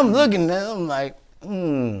 And I'm looking at them like,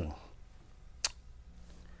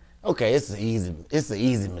 okay, it's an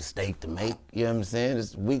easy mistake to make. You know what I'm saying?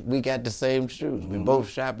 We got the same shoes. We both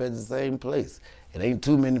shop at the same place. It ain't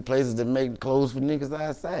too many places that make clothes for niggas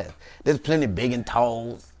our size. There's plenty big and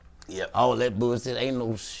talls. Yep. All that bullshit. Ain't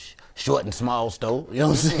no short and small store. You know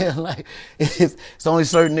what I'm saying? Like, it's only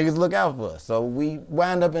certain niggas look out for us. So we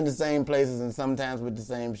wind up in the same places and sometimes with the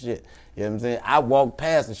same shit. You know what I'm saying? I walked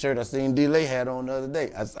past the shirt I seen D-Lay had on the other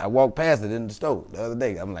day. I walked past it in the store the other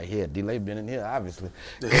day. I'm like, yeah, D-Lay been in here, obviously.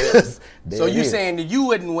 So you saying that you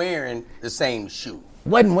wasn't wearing the same shoe?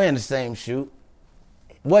 Wasn't wearing the same shoe.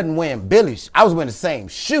 Wasn't wearing Billy's. I was wearing the same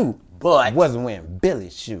shoe, but wasn't wearing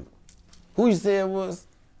Billy's shoe. Who you said it was?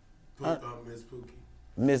 Miss Pookie.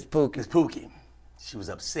 Miss Pookie. Miss Pookie. She was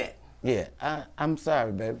upset. Yeah, I'm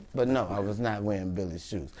sorry, baby, but no, I was not wearing Billy's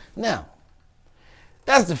shoes. Now,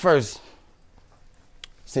 that's the first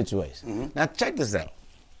situation. Mm-hmm. Now check this out.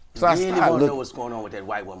 So I really want to know what's going on with that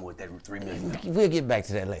white woman with that $3 million. We'll get back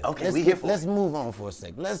to that later. Okay, we here for Let's move on for a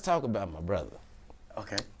second. Let's talk about my brother.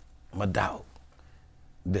 Okay. My dog,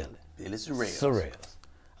 Billy. Billy Sorrells. Sorrells.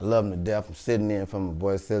 I love him to death. I'm sitting in for my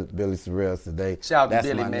boy Billy Sorrells today. Shout out to That's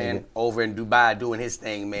Billy, my man, nigga. over in Dubai doing his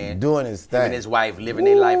thing, man. Doing his thing. Him and his wife living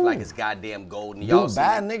their life like it's goddamn golden. Y'all see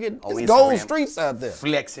Dubai, it nigga, on it's gold Instagram, streets out there.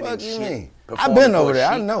 flexing Fuck and you shit. mean? I've Performing been for over a there,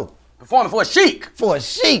 I sheik. know. Performing for a sheik. For a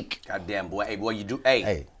sheik. Goddamn boy, hey boy, you do.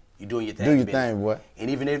 Hey, you doing your thing. Do your Billy. thing, boy. And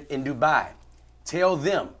even in Dubai, tell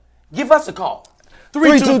them, give us a call.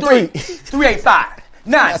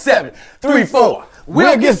 323-385-9734.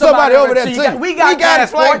 We'll get somebody over there too. We got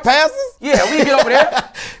flight passes. Yeah, we can get over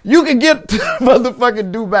there. You can get to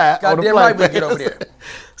motherfucking Dubai on the Goddamn flight right we can get pass. over there.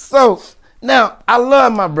 So, now, I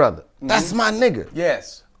love my brother. That's my nigga.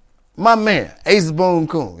 Yes. My man, Ace Boone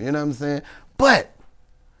Coon, you know what I'm saying? But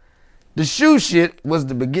the shoe shit was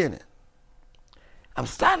the beginning. I'm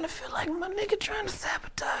starting to feel like my nigga trying to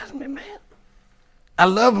sabotage me, man. I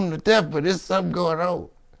love him to death, but there's something going on.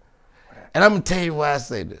 And I'm going to tell you why I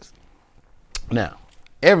say this. Now,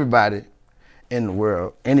 everybody in the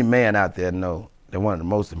world, any man out there know that one of the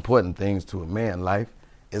most important things to a man's life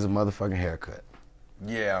is a motherfucking haircut.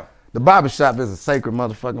 Yeah. The barbershop is a sacred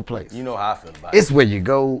motherfucking place. You know how I feel about it. It's where you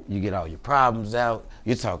go, you get all your problems out,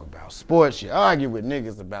 you talk about sports, you argue with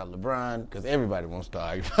niggas about LeBron, because everybody wants to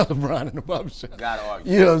argue about LeBron in the barbershop. Gotta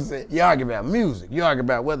argue. You know what I'm saying? You argue about music, you argue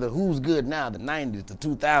about who's good now, the 90s, the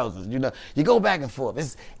 2000s, you know. You go back and forth.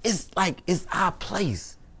 It's like, it's our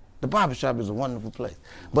place. The barbershop is a wonderful place.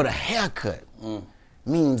 But a haircut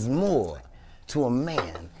means more to a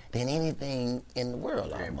man than anything in the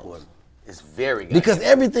world Very almost. important. It's very good. Because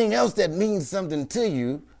everything else that means something to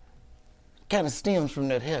you kind of stems from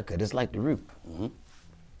that haircut. It's like the root. Mm-hmm. You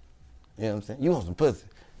know what I'm saying? You want some pussy,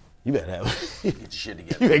 you better have get your shit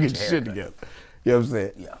together. you better get your shit together. You know what I'm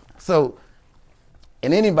saying? Yeah. So,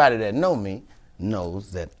 and anybody that know me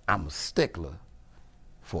knows that I'm a stickler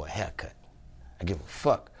for a haircut. I give a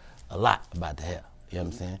fuck a lot about the hair. You know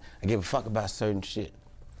what I'm saying? I give a fuck about certain shit.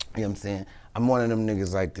 You know what I'm saying? I'm one of them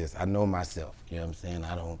niggas like this. I know myself. You know what I'm saying?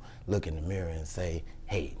 I don't look in the mirror and say,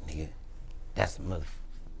 hey, nigga, that's a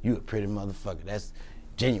you a pretty motherfucker. That's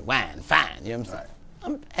genuine, fine. You know what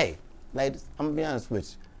I'm saying? Hey, ladies, I'm gonna be honest with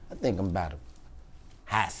you. I think I'm about a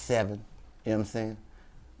high 7. You know what I'm saying?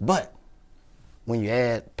 But when you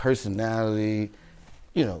add personality,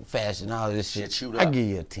 you know, fashion, all this shit, shoot I up. give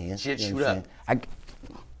you a 10. Shit you know shoot what I'm up. saying?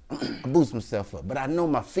 I boost myself up, but I know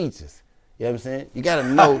my features. You know what I'm saying? You gotta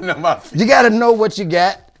know. know my features. You gotta know what you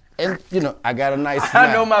got, And, I got a nice smile.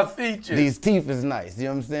 I know my features. These teeth is nice, you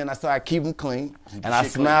know what I'm saying? So I keep them clean, and I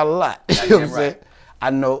shit smile clean. a lot, you know what I'm Right. saying? I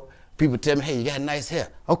know people tell me, hey, you got nice hair.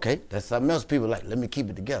 Okay, that's something else people like. Let me keep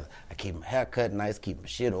it together. I keep my hair cut nice, keep my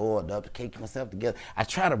shit oiled up, to keep myself together. I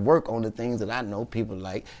try to work on the things that I know people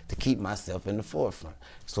like to keep myself in the forefront.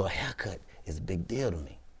 So a haircut is a big deal to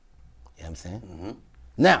me. You know what I'm saying? Mm-hmm.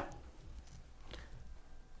 Now,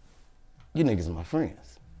 you niggas are my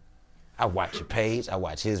friends. I watch your page, I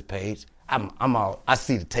watch his page. I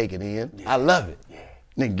see the take it in. Yeah. I love it. Yeah.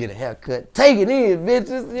 Nigga get a haircut. Take it in,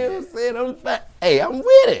 bitches. You know what I'm saying? I'm fat. Hey, I'm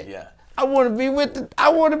with it. Yeah. I want to be with the, I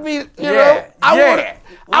want to be, you know,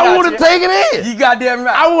 I want to take it in. You goddamn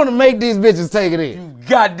right. I want to make these bitches take it in. You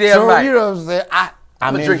goddamn right. You know what I'm saying?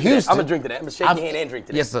 I'm going to drink Houston. I'm going to drink to that. I'm going to shake your hand and drink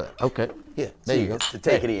to that. Yes, sir. Okay. Yeah, there you go. To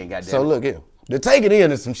take it in, goddamn. So look here. The take it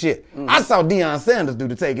in is some shit. I saw Deion Sanders do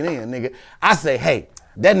the take it in, nigga. I say, hey,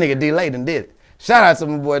 that nigga D. Layden did it. Shout out to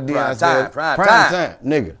my boy Deion Sanders. Prime time,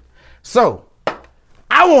 nigga. So,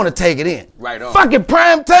 I want to take it in. Right on. Fucking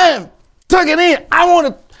prime time. Took it in. I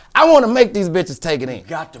want to make these bitches take it in. You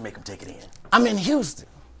got to make them take it in. I'm in Houston.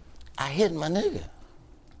 I hit my nigga.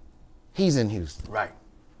 He's in Houston. Right.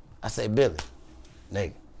 I say, Billy,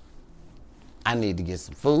 nigga, I need to get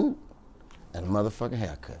some food and a motherfucking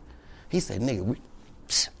haircut. He said, nigga,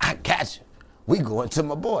 I got you. We going to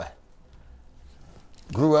my boy.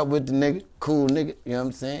 Grew up with the nigga, cool nigga, you know what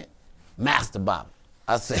I'm saying? Master Barber.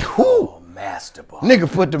 I say, whoo. Oh, Master Barber.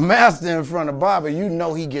 Nigga put the master in front of Barber, you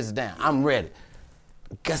know he gets down. I'm ready.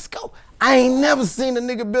 Let's go. I ain't never seen a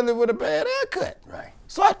nigga Billy with a bad haircut. Right.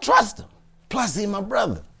 So I trust him. Plus he my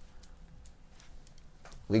brother.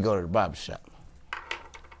 We go to the barber shop.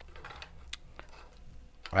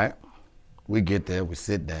 Right? We get there, we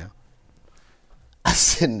sit down. I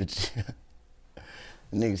sit in the chair.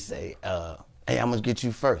 The nigga say, hey, I'm gonna get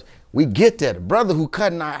you first. We get there. The brother who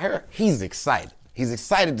cutting our hair, he's excited. He's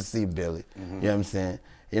excited to see Billy. Mm-hmm. You know what I'm saying?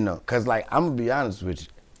 You know, cause like I'm gonna be honest with you.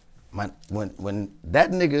 When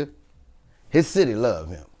that nigga, his city love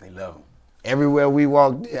him. They love him. Everywhere we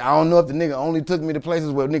walked, I don't know if the nigga only took me to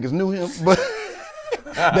places where niggas knew him, but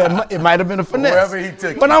it might have been a finesse. Wherever he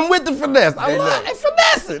took but you. I'm with the finesse. I'm like, hey,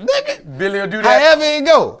 finesse it, nigga. Billy will do that. However it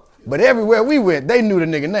go. But everywhere we went, they knew the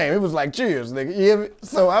nigga name. It was like, cheers, nigga. You hear me?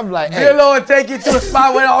 So I'm like, hey. Billy will take you to a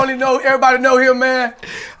spot where everybody know him, man.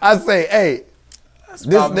 I say, hey, That's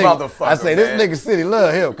this my nigga, motherfucker, I say, man. this nigga city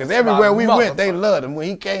love him. Because everywhere we went, they loved him. When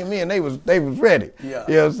he came in, they was ready. Yeah.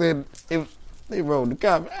 You know what I'm saying? They rolled the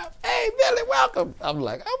car. Hey, Billy, welcome. I'm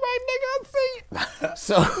like, all right, nigga, I'm seeing you.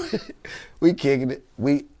 So we kicking it.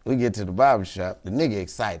 We get to the barber shop. The nigga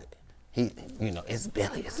excited. He, it's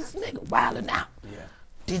Billy. It's this nigga wilding out. Yeah.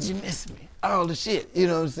 Did you miss me? All the shit. You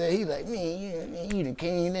know what I'm saying? He like, man, you done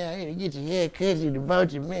came down here to get your hair cut. You done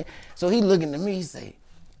bought your man. So he looking at me, he say,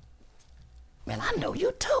 man, I know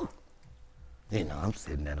you too. I'm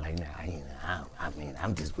sitting there like, nah,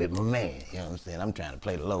 I'm just with my man. You know what I'm saying? I'm trying to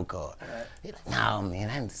play the low card. Right. He like, no, man,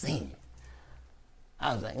 I haven't seen you.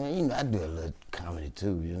 I was like, man, I do a little comedy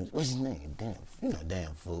too. You know? What's your name?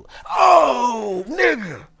 Damn fool. Oh,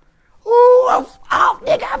 nigga. Ooh,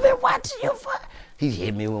 nigga, I've been watching you for. He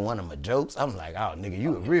hit me with one of my jokes. I'm like, oh, nigga,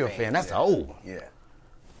 you a real fan. That's an old one. Yeah.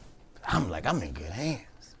 I'm like, I'm in good hands.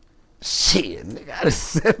 Shit, nigga, I just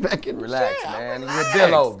sit back and relax, man. You're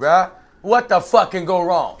Dillo, bruh. What the fuck can go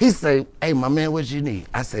wrong? He say, hey, my man, what you need?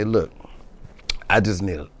 I say, look, I just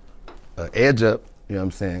need an edge up, you know what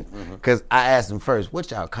I'm saying? Because I asked him first,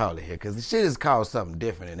 what y'all call it here? Because the shit is called something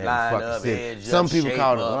different in every fucking city. Some people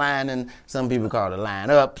call it lining, some people call it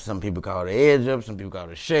line up, some people call it edge up, some people call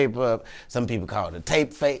it shape up, some people call it a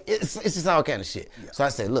tape fade. It's just all kind of shit. Yeah. So I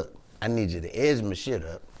said, look, I need you to edge my shit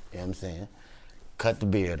up, you know what I'm saying? Cut the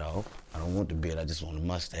beard off. I don't want the beard, I just want the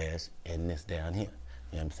mustache and this down here.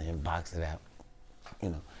 You know what I'm saying? Box it out.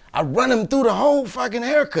 I run him through the whole fucking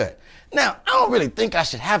haircut. Now, I don't really think I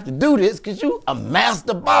should have to do this because you a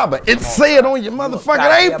master barber. It say it on your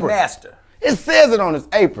motherfucking apron. Be a master. It says it on his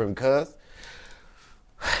apron, cuz.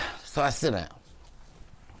 So I sit down.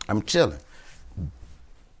 I'm chilling.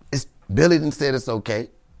 Billy done said it's okay.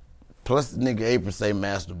 Plus the nigga apron say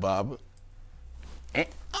master barber. And,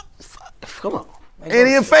 come on. Man, ain't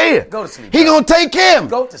he a fan? Go to sleep. He gonna take care of him.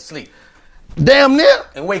 Go to sleep. Damn near.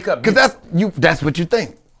 And wake up. Because that's what you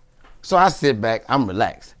think. So I sit back, I'm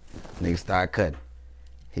relaxed. Nigga start cutting.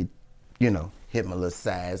 He, hit my little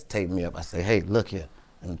size, take me up. I say, hey, look here.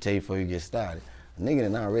 Let me tell you before you get started. The nigga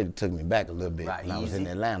done already took me back a little bit when I was in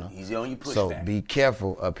Atlanta. Easy on your pushback. So be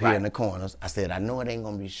careful up here in the corners. I said, I know it ain't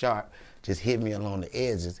gonna be sharp. Just hit me along the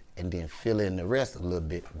edges and then fill in the rest a little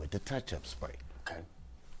bit with the touch-up spray. Okay.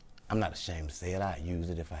 I'm not ashamed to say it. I use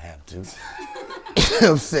it if I have to. You know what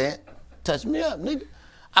I'm saying? Touch me up, nigga.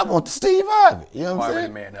 I want the Steve Harvey. You know what I'm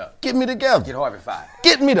saying? Man up. Get me together. Get Harvey fired.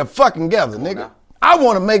 Get me the fucking together, nigga. now. I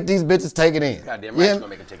want to make these bitches take it in. Goddamn You right, hear you me? gonna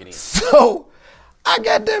make him take it in. So, I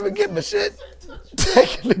goddamn it get my shit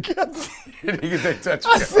taken together. Nigga said touch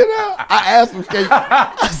I me up. sit down. I ask him,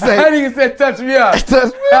 I That say, nigga said touch me up.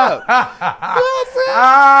 touch me up. You know what I'm saying?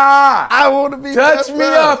 Ah! I want to be Touch touched me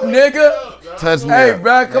up, nigga. Touch me Hey, up.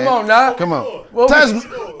 bro, come on now. Come on. What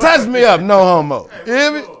Touch me up, no homo. You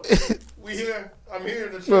hear me? We here. I'm here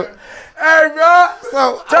in the chair. Hey, bro.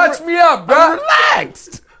 So, Touch me up, bro. I'm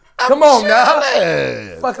relaxed. Come on now.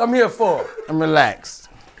 Chilling. Fuck, I'm here for. I'm relaxed.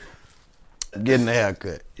 Getting a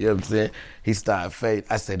haircut. You know what I'm saying? He started fading.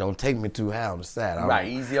 I said, don't take me too high on the side. Right,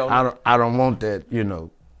 easy on I don't want that, you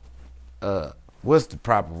know, what's the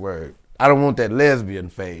proper word? I don't want that lesbian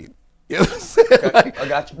fade. You know what I'm saying? Okay, I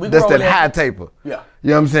got you. We That's grow that with high that. taper. Yeah. You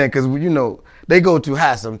know what I'm saying? Because, you know, they go too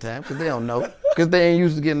high sometimes because they don't know. Because they ain't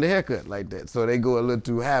used to getting the haircut like that. So they go a little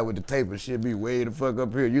too high with the taper. Shit be way the fuck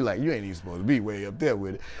up here. You like, you ain't even supposed to be way up there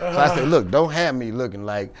with it. So I said, look, don't have me looking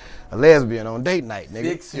like a lesbian on date night, nigga.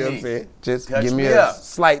 Fix you know what me. I'm saying? Just Touch give me me a up.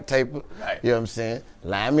 slight taper. Right. You know what I'm saying?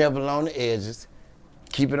 Line me up along the edges.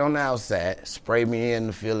 Keep it on the outside. Spray me in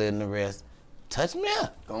to fill in the rest. Touch me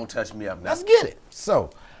up. Don't touch me up now. Let's get it. So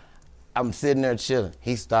I'm sitting there chilling.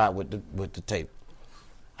 He started with the taper.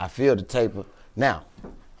 I feel the taper. Now,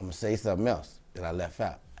 I'm gonna say something else that I left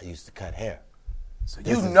out. I used to cut hair. So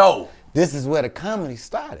you know. This is where the comedy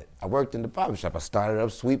started. I worked in the barbershop. I started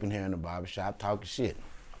up sweeping hair in the barbershop, talking shit.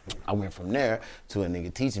 I went from there to a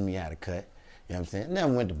nigga teaching me how to cut. You know what I'm saying? Then I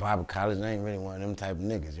went to barber college, and I ain't really one of them type of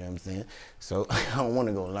niggas, you know what I'm saying? So I don't want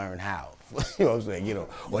to go learn how, you know what I'm saying, you know,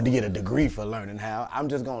 or to get a degree for learning how. I'm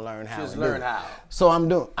just going to learn how. Just and do learn it. how. So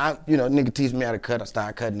you know, nigga teach me how to cut. I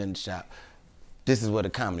started cutting in the shop. This is where the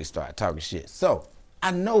comedy started, talking shit. So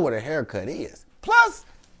I know what a haircut is. Plus,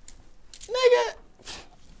 nigga,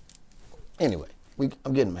 anyway,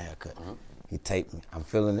 I'm getting my haircut. He taped me. I'm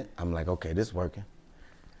feeling it. I'm like, okay, this working.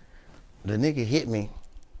 The nigga hit me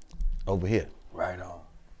over here Right on.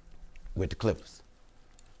 with the clippers.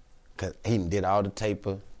 Cause he did all the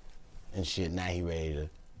taper and shit. Now he ready to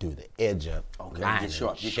do the edge up, Okay, line get it,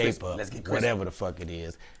 sharp, get shape crisp. up, Let's get crisp. whatever the fuck it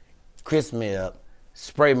is. Crisp me up,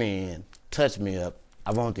 spray me in, touch me up.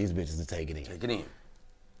 I want these bitches to take it in. Take it in.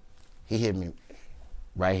 He hit me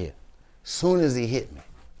right here. Soon as he hit me,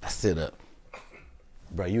 I sit up.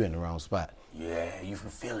 Bro, you in the wrong spot. Yeah, you can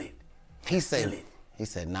feel it. He Feel it.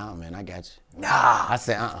 said, nah, man, I got you. Nah. I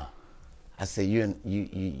said, I said, you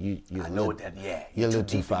I know what that, yeah. You're a little deep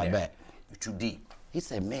too in far there. back. You're too deep. He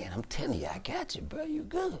said, man, I'm telling you, I got you, bro. You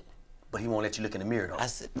good. But he won't let you look in the mirror, though. I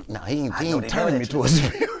said, no, he I know ain't they turning never me let you towards the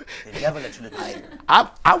look. mirror. They never let you look in the mirror.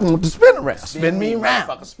 I want to spin around. Spin me me, around.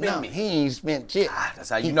 motherfucker, spin no, me. he ain't spent shit. Ah, that's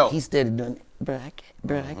how you know. He steady doing it. Bro, I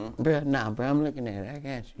can't. Bro, nah, bro, I'm looking at it. I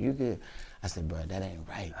got you. You good. I said, bro, that ain't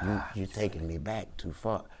right. You taking me back too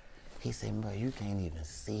far. He said, bro, you can't even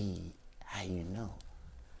see how you know.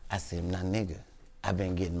 I said, nah, nigga, I've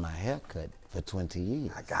been getting my hair cut for 20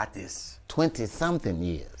 years. I got this. 20-something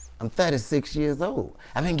years. I'm 36 years old.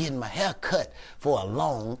 I've been getting my hair cut for a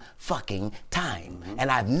long fucking time.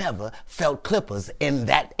 And I've never felt clippers in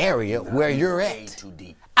that area where you're Way at. too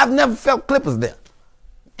deep. I've never felt clippers there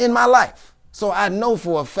in my life. So I know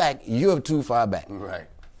for a fact you're too far back. Right.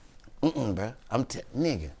 Bro.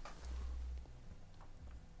 Nigga.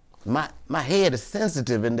 My head is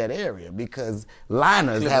sensitive in that area because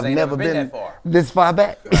liners Clippers have ain't never never been been that far. this far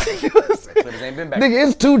back. Clippers ain't been back. Nigga,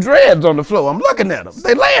 it's 2 dreads on the floor. I'm looking at them.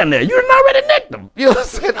 They laying there. You done already nicked them. You know what I'm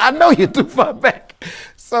saying? I know you're too far back.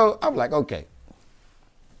 So I'm like, okay.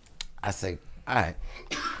 I say, all right.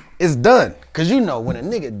 It's done. Because you know when a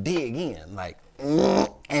nigga dig in, like,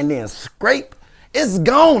 and then scrape, it's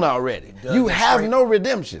gone already. You have no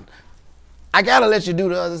redemption. I got to let you do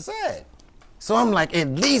the other side. So I'm like, at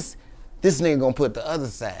least this nigga gonna put the other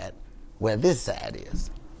side where this side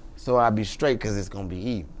is. So I'll be straight because it's gonna be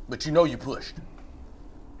even. But you know you pushed.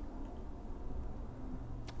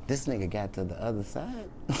 This nigga got to the other side.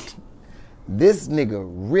 This nigga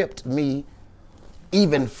ripped me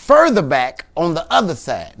even further back on the other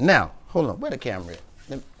side. Now, hold on, where the camera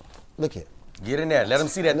at? Look here. Get in there. Let them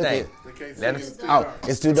see that Look thing. here. They can't see Let it. them It's too Oh, dark.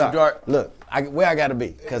 it's too dark. dark. Look, where I gotta be,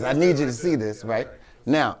 because I need you to see this, right?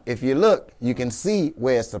 Now, if you look, you can see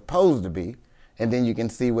where it's supposed to be, and then you can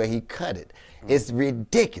see where he cut it. It's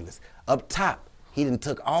ridiculous. Up top, he done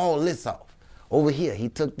took all this off. Over here, he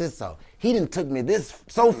took this off. He done took me this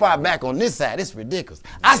so far back on this side, it's ridiculous.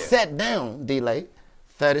 I sat down, D-Lay,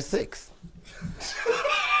 36.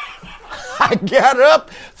 I got up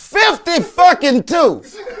 50 fucking 2.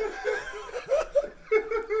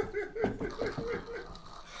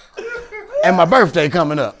 And my birthday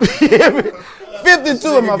coming up.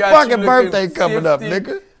 52 and my got you fucking birthday looking coming up, 50.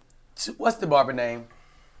 nigga. What's the barber name?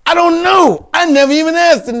 I don't know. I never even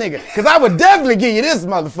asked the nigga. Because I would definitely give you this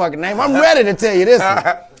motherfucking name. I'm ready to tell you this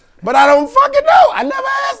one. But I don't fucking know. I never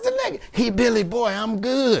asked the nigga. He Billy boy, I'm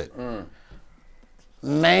good.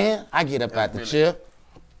 Man, I get up out the chair.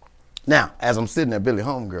 Now, as I'm sitting there, Billy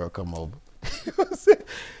homegirl come over.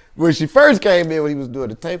 When she first came in, when he was doing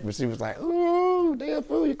the taper, she was like, ooh, damn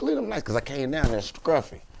fool, you clean them nice. Because I came down there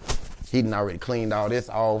scruffy. He done already cleaned all this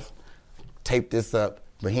off, taped this up,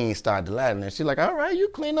 but he ain't started the ladder. And she like, all right, you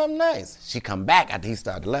clean up nice. She come back after he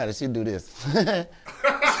started the ladder, she do this.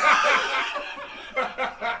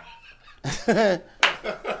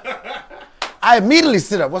 I immediately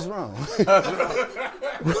sit up, what's wrong?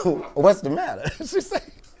 What's the matter? She say,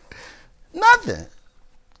 nothing.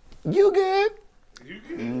 You good?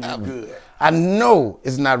 I'm good. I know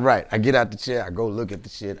it's not right. I get out the chair, I go look at the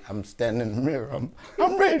shit. I'm standing in the mirror.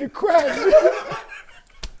 I'm ready to cry.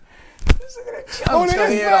 On the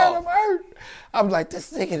inside, I'm hurt. I'm like,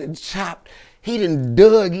 this nigga done chopped. He done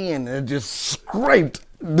dug in and just scraped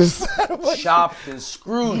the side of my Chopped and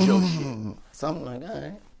screwed your shit. Something like, all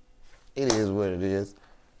right. It is what it is.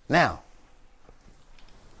 Now,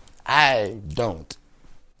 I don't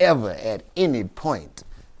ever at any point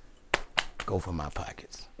go for my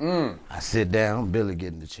pockets. I sit down, Billy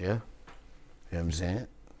get in the chair. You know what I'm saying?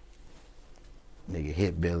 Nigga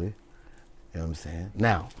hit Billy. You know what I'm saying?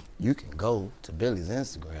 Now, you can go to Billy's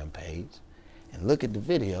Instagram page and look at the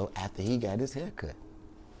video after he got his hair cut.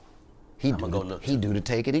 He do to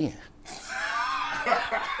take it in.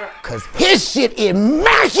 Cause his shit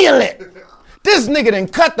immaculate. This nigga done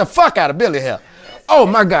cut the fuck out of Billy hair. Oh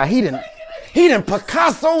my God, he done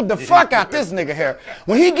Picasso the fuck out this nigga hair.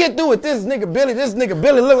 When he get through with this nigga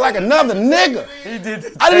Billy look like another nigga. He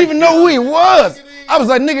did. I didn't even know who he was. I was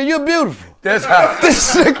like, nigga, you're beautiful. That's how.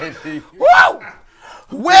 This nigga, whoa!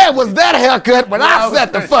 Where was that haircut when I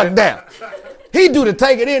sat the fuck down? He do to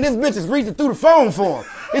take it in. This bitch is reaching through the phone for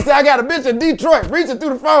him. He said, I got a bitch in Detroit reaching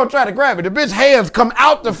through the phone trying to grab it. The bitch hands come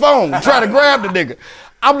out the phone trying to grab the nigga.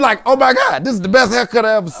 I'm like, oh my God, this is the best haircut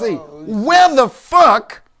I ever seen. Where the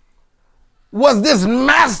fuck was this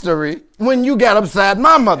mastery when you got upside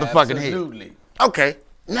my motherfucking Absolutely. head? Okay,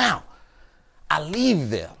 now, I leave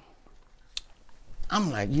there.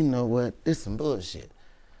 I'm like, you know what, this some bullshit.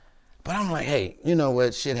 But I'm like, hey, you know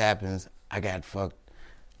what, shit happens. I got fucked.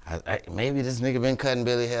 Maybe this nigga been cutting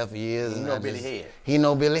Billy hair for years. He know Billy head. He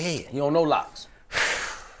know Billy head. He don't know locks.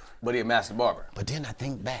 But he a master barber. But then I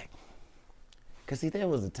think back. Cause see, there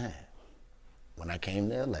was a time when I came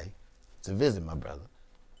to LA to visit my brother.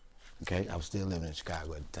 Okay, I was still living in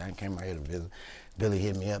Chicago at the time. Came out here to visit. Billy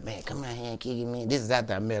hit me up, man, come out here and kick it, man. This is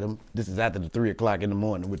after I met him. This is after the 3 o'clock in the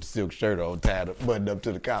morning with the silk shirt on, tied up, buttoned up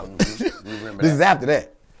to the collar. This is after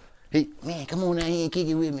that. He, man, come on out here and kick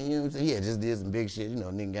it with me. You know what I'm saying? Yeah, just did some big shit. You know,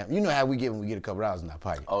 nigga got, you know how we get when we get a couple hours in our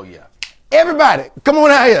pocket. Oh, yeah. Everybody, come on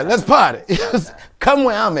out here. Let's party. Come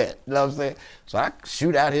where I'm at. You know what I'm saying? So I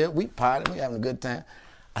shoot out here. We party. We having a good time.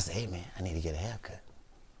 I said, hey, man, I need to get a haircut.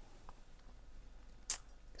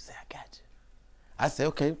 He said, I got you. I said,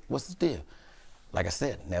 okay, what's the deal? Like I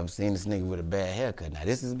said, never seen this nigga with a bad haircut. Now,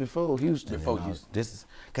 this is before Houston. Before Houston. This is,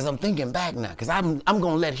 because I'm thinking back now, because I'm going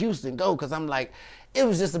to let Houston go, because I'm like, it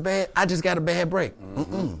was just I just got a bad break.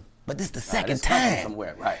 But this the second time.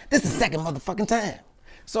 Somewhere, right. This the second motherfucking time.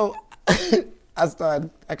 So I started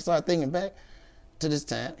thinking back to this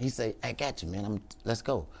time. He say, I got you, man. Let's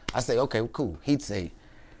go. I say, okay, cool. He'd say,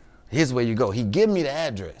 here's where you go. He'd give me the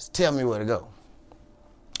address. Tell me where to go.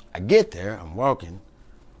 I get there. I'm walking.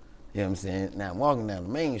 You know what I'm saying? Now I'm walking down the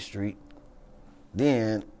main street.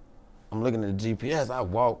 Then I'm looking at the GPS. I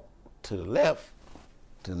walk to the left.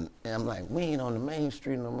 And I'm like, we ain't on the main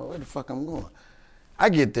street no more. Where the fuck I'm going? I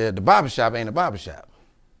get there. The barbershop ain't a barbershop.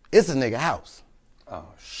 It's a nigga house. Oh,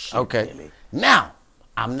 shit. Okay. Really? Now,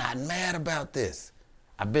 I'm not mad about this.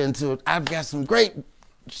 I've got some great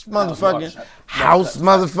motherfucking house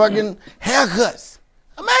motherfucking haircuts.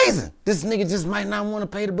 Amazing. This nigga just might not want to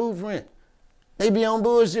pay the booth rent. They be on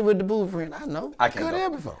bullshit with the booth rent. I know. I can't cut go. hair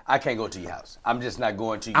before. I can't go to your house. I'm just not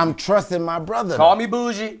going to you. I'm trusting my brother. Call me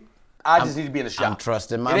bougie. I just need to be in the shop. I'm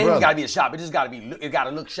trusting my brother. It ain't brother. even got to be a shop. It just got to be. It got to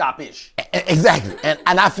look shop-ish. Exactly.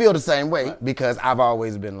 And I feel the same way because I've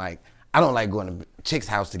always been like, I don't like going to chick's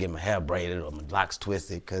house to get my hair braided or my locks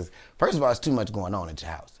twisted because first of all, it's too much going on at your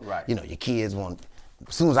house. Right. You know, your kids want,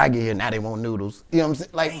 as soon as I get here, now they want noodles. You know what I'm saying?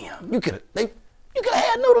 Like, Damn. you could have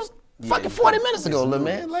had noodles fucking 40 minutes ago, little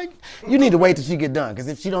man. Like, you need to wait till she get done because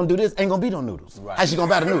if she don't do this, ain't gonna be no noodles. Right. How she gonna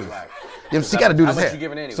buy the noodles? Right. She gotta do this How much hair. you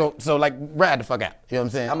giving anyway? So like, ride the fuck out. You know what I'm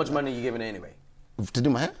saying? How much money are you giving her anyway? To do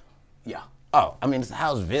my hair? Yeah. Oh, I mean, it's a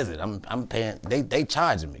house visit. I'm paying. They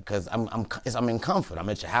charging me because I'm in comfort. I'm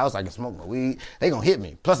at your house. I can smoke my weed. They gonna hit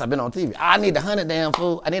me. Plus, I've been on TV. I need 100 damn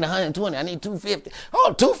fool. I need 120. I need 250.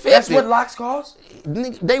 Oh, 250. That's what locks cost?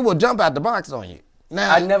 They will jump out the box on you.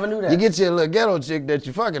 Now, I never knew that. You get your little ghetto chick that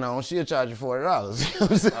you fucking on. She'll charge you $40. You know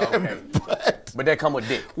what I'm saying? Okay. But that come with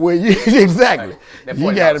dick. Well, exactly. Right.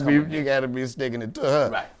 You gotta be sticking it to her.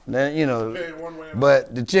 Right. Now, you know. Okay, one way or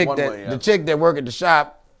But the chick yeah. the chick that work at the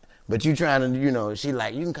shop. But you trying to, you know, she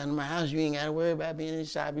like, you can come to my house, you ain't got to worry about being in the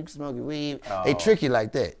shop, you can smoke your weed. Oh. They trick you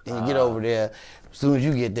like that. And you get over there, as soon as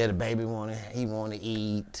you get there, the baby he want to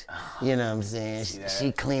eat. You know what I'm saying?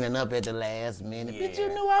 She cleaning up at the last minute. Yeah. Bitch, you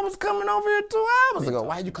knew I was coming over here 2 hours ago.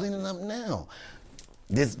 Why you cleaning up now?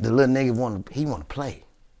 The little nigga want to play.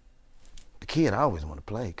 The kid always want to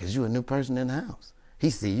play because you a new person in the house. He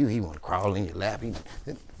see you, he want to crawl in your lap.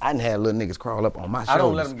 I done had little niggas crawl up on my shoulders. I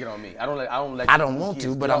don't let them get on me. I don't I don't want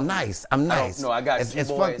to, but I'm nice. I'm nice. No, I got as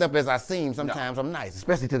fucked up as I seem, sometimes I'm nice,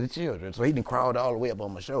 especially to the children. So he done crawled all the way up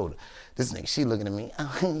on my shoulder. This nigga, she looking at me,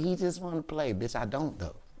 he just want to play. Bitch, I don't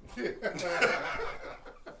though.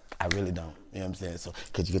 I really don't. You know what I'm saying? So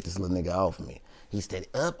could you get this little nigga off of me? He steady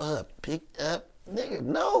up, picked up. Nigga,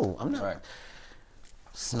 no, I'm not. Right.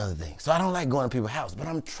 It's another thing. So I don't like going to people's house, but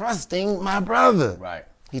I'm trusting my brother. Right.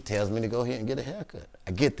 He tells me to go here and get a haircut.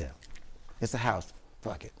 I get there. It's a house.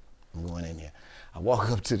 Fuck it. I'm going in here. I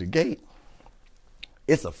walk up to the gate.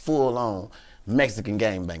 It's a full-on Mexican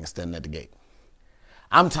gangbanger standing at the gate.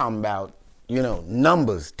 I'm talking about, you know,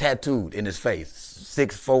 numbers tattooed in his face.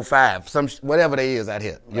 645, whatever they is out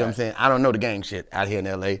here. You know what I'm saying? I don't know the gang shit out here in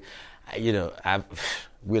L.A. You know,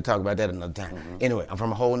 we'll talk about that another time. Mm-hmm. Anyway, I'm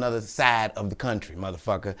from a whole nother side of the country,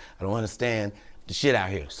 motherfucker. I don't understand the shit out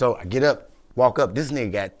here. So I get up, walk up. This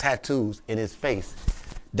nigga got tattoos in his face,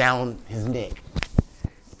 down his neck.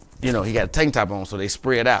 You know, he got a tank top on, so they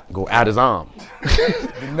spread out, go out his arm.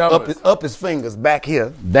 up his fingers, back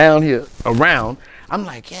here, down here, around. I'm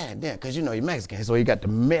like, yeah, damn, because you know you're Mexican, so he got the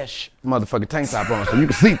mesh motherfucking tank top on, so you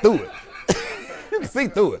can see through it. You can see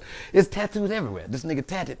through it. It's tattoos everywhere. This nigga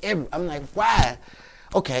tattooed everywhere. I'm like, why?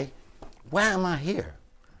 Okay, why am I here?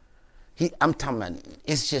 I'm talking about,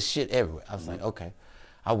 it's just shit everywhere. I was like, okay.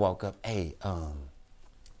 I walk up, hey, I'm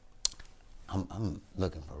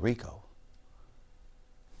looking for Rico.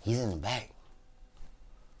 He's in the back.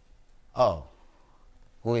 Oh,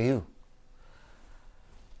 who are you?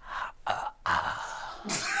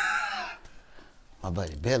 My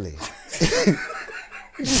buddy Billy.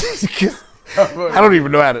 I don't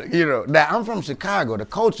even know how to, you know. Now, I'm from Chicago. The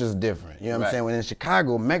culture's different. You know what I'm saying? When in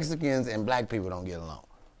Chicago, Mexicans and black people don't get along.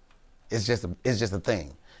 It's just a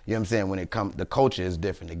thing. You know what I'm saying? When it comes, the culture is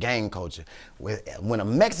different, the gang culture. When a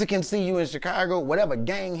Mexican see you in Chicago, whatever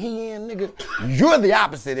gang he in, nigga, you're the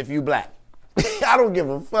opposite if you black. I don't give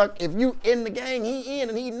a fuck if you in the gang he in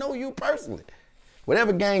and he know you personally.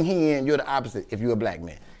 Whatever gang he in, you're the opposite if you're a black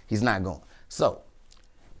man. He's not going. So,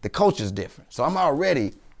 the culture's different. So I'm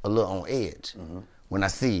already a little on edge when I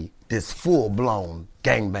see this full-blown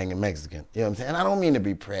gang-banging Mexican. You know what I'm saying? And I don't mean to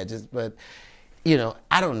be prejudiced, but, you know,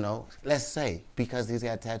 I don't know. Let's say, because he's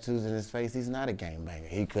got tattoos in his face, he's not a gangbanger.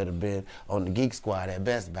 He could have been on the Geek Squad at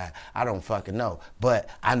Best Buy. I don't fucking know. But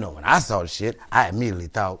I know when I saw the shit, I immediately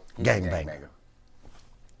thought gangbanger.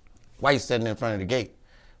 Why you sitting in front of the gate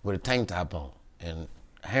with a tank top on and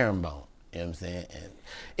a herringbone? You know what I'm saying? And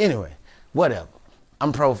anyway, whatever.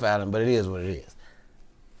 I'm profiling, but it is what it is.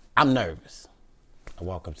 I'm nervous. I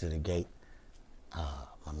walk up to the gate.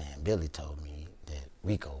 My man Billy told me that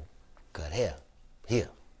Rico cut hair. Here,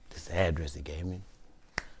 this is the address he gave me.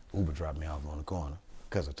 Uber dropped me off on the corner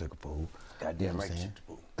because I took a pool. Goddamn right, you took the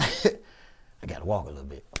pool. I got to walk a little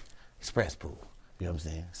bit. Express pool. You know what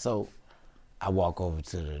I'm saying? So I walk over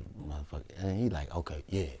to the motherfucker, and he like, okay,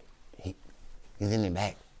 yeah. He's in the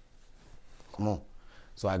back. Come on.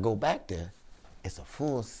 So I go back there. It's a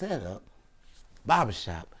full setup,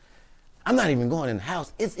 barbershop. I'm not even going in the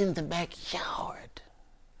house. It's in the backyard.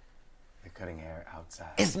 They're cutting hair outside.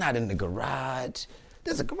 It's not in the garage.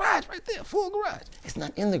 There's a garage right there, full garage. It's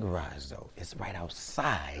not in the garage, though. It's right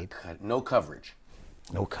outside. No coverage.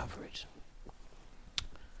 No coverage.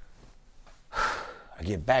 I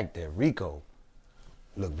get back there. Rico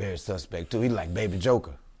looked very suspect, too. He like Baby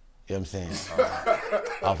Joker. You know what I'm saying?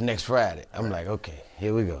 Off next Friday. I'm like, okay,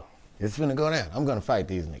 here we go. It's finna go down. I'm gonna fight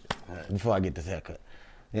these niggas before I get this haircut.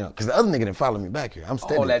 You know, because the other nigga didn't follow me back here. I'm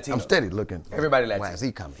steady looking. Everybody Latino. Why is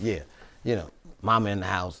he coming? Yeah. You know, mama in the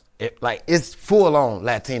house. It's full on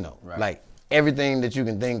Latino. Right. Like everything that you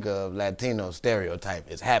can think of Latino stereotype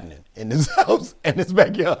is happening in this house and this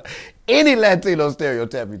backyard. Any Latino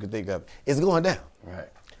stereotype you can think of is going down. Right.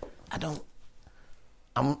 I don't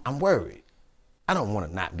I'm worried. I don't want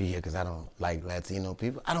to not be here because I don't like Latino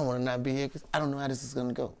people. I don't want to not be here because I don't know how this is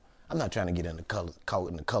gonna go. I'm not trying to get in the caught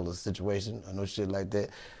in the colors situation or no shit like that.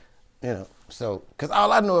 You know, so, because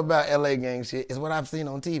all I know about LA gang shit is what I've seen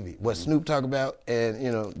on TV. What Snoop talk about and,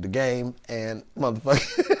 you know, the game and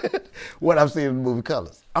motherfucker, what I've seen in the movie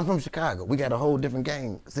Colors. I'm from Chicago. We got a whole different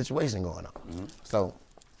gang situation going on. So,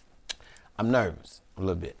 I'm nervous a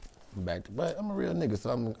little bit. But I'm a real nigga, so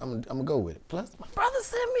I'm gonna go with it. Plus, my brother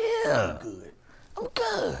sent me here. I'm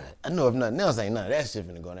good. I know if nothing else, ain't none of that shit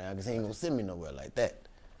finna go down because he ain't gonna send me nowhere like that.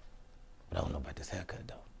 But I don't know about this haircut,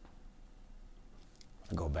 though.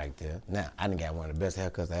 I go back there. Now, I done got one of the best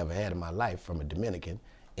haircuts I ever had in my life from a Dominican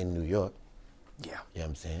in New York. Yeah. You know what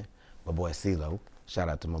I'm saying? My boy CeeLo. Shout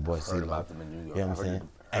out to my boy CeeLo. Heard about them in New York. You know what I'm saying?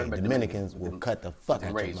 Hey, Dominicans will cut the fuck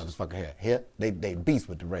out your motherfucker hair. Here, they beast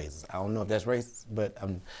with the razors. I don't know if that's racist, but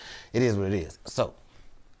it is what it is. So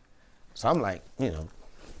I'm like, you know,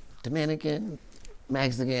 Dominican,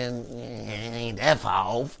 Mexican, ain't that far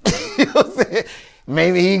off. You know what I'm saying?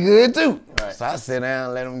 Maybe he good too. Right. So I sit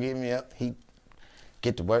down, let him get me up. He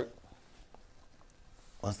get to work.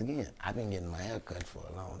 Once again, I've been getting my hair cut for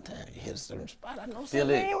a long time. You hit a certain spot, I know something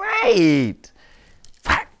ain't right.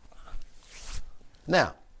 Fuck.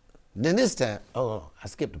 Now, then this time, I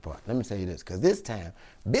skipped a part. Let me tell you this, because this time,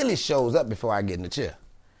 Billy shows up before I get in the chair.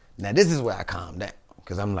 Now, this is where I calm down,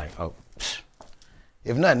 because I'm like,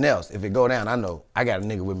 if nothing else, if it go down, I know I got a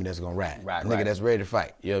nigga with me that's gonna ride. A nigga that's ready to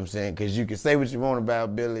fight. You know what I'm saying? Because you can say what you want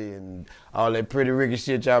about Billy and all that pretty Ricky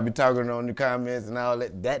shit y'all be talking on the comments and all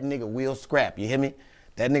that. That nigga will scrap. You hear me?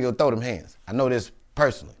 That nigga will throw them hands. I know this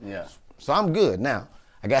personally. Yeah. So I'm good. Now,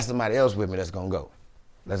 I got somebody else with me that's gonna go.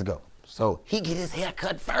 Let's go. So he get his hair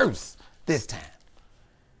cut first this time.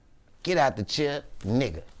 Get out the chair,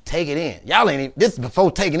 nigga. Take it in. Y'all ain't even, this is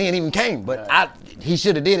before taking in even came, but he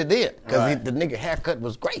should have did it then, because the nigga haircut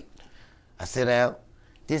was great. I sit down,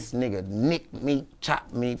 this nigga nicked me,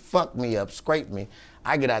 chopped me, fucked me up, scraped me.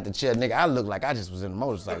 I get out the chair, nigga, I look like I just was in a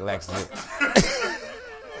motorcycle accident.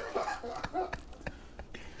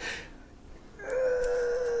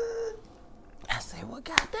 I say, well,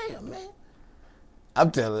 goddamn, man.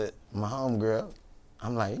 I'm telling my homegirl,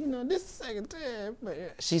 I'm like, you know, this is the second time.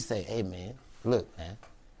 She say, hey, man, look, man.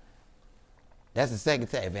 That's the second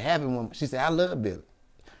time. If it happened one, she said, I love Billy.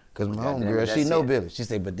 Because my homegirl, she know Billy. She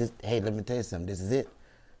said, but this, hey, let me tell you something. This is it.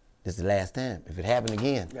 This is the last time. If it happened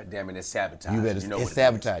again. God damn it, it's sabotage. You better, it's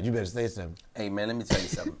sabotage. You better say something. Hey, man, let me tell you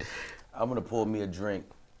something. I'm going to pour me a drink,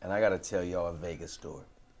 and I got to tell y'all a Vegas story.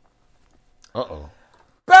 Uh-oh.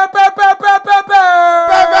 Goddamn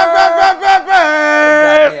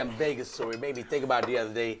Vegas story. It made me think about it the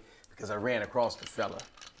other day because I ran across the fella,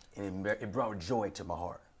 and it brought joy to my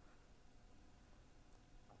heart.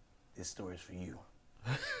 This story is for you.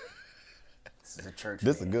 This is a church.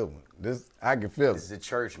 This is a good one. This I can feel This is a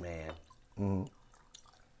church, man. Mm-hmm.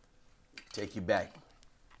 Take you back.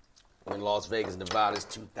 We're in Las Vegas, Nevada. It's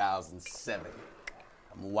 2007.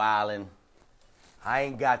 I'm wilding. I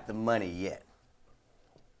ain't got the money yet.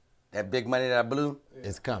 That big money that I blew,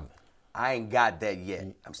 it's coming. I ain't got that yet.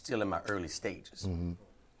 I'm still in my early stages. Mm-hmm.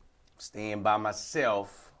 Staying by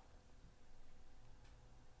myself,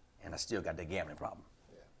 and I still got that gambling problem.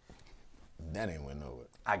 That ain't went nowhere.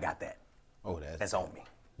 I got that. Oh, that's on me.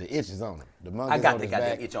 The itch is on him. The I monkey's got on that his goddamn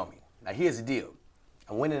back. itch on me. Now here's the deal.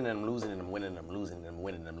 I'm winning and I'm losing and I'm winning and I'm losing and I'm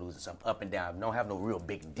winning and I'm losing. So I'm up and down. I don't have no real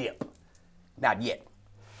big dip. Not yet.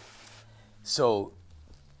 So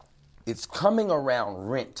it's coming around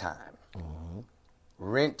rent time. Mm-hmm.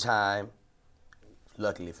 Rent time,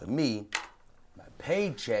 luckily for me, my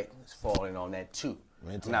paycheck is falling on that too.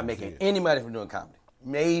 I'm not making any money from doing comedy.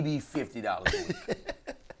 Maybe $50 a week.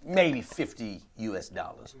 Maybe $50 US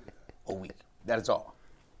a week. That is all.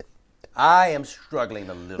 I am struggling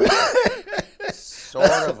a little bit. Sort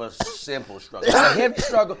of a simple struggle. A heavy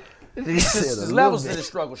struggle. There's levels to the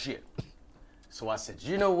struggle shit. So I said,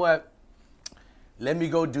 you know what? Let me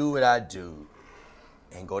go do what I do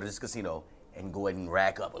and go to this casino and go ahead and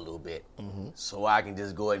rack up a little bit so I can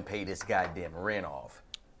just go ahead and pay this goddamn rent off.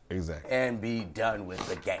 Exactly. And be done with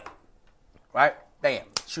the game. Right? Bam.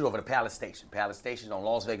 Shoot over to Palace Station. Palace Station on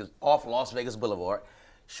Las Vegas, off Las Vegas Boulevard.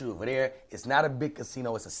 Shoot over there. It's not a big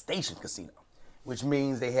casino, it's a station casino, which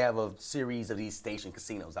means they have a series of these station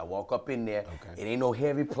casinos. I walk up in there. Okay. It ain't no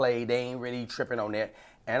heavy play. They ain't really tripping on that.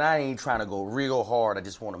 And I ain't trying to go real hard. I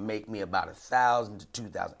just want to make me about 1,000 to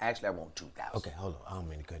 2,000. Actually, I want 2,000. Okay, hold on. I don't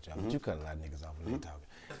mean to cut you off, but you cut a lot of niggas off when they talking.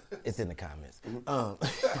 It's in the comments.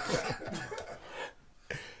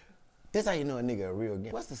 This how you know a nigga a real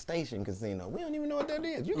game. What's the station casino? We don't even know what that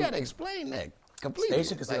is. You gotta explain that completely.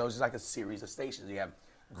 Station casino is just like a series of stations. You have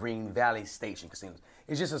Green Valley Station casinos.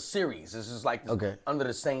 It's just a series. It's just like under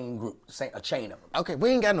the same group, a chain of them. Okay, we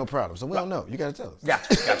ain't got no problem, so we don't know. You gotta tell us.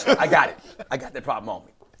 Gotcha. I got it. I got that problem on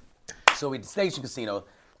me. So we at the Station Casino,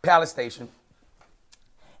 Palace Station,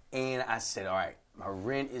 and I said, all right, my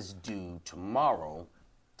rent is due tomorrow.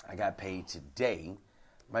 I got paid today.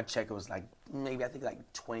 My check was like maybe I think like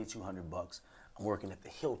 $2,200. I'm working at the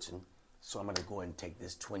Hilton, so I'm gonna go ahead and take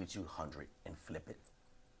this $2,200 and flip it.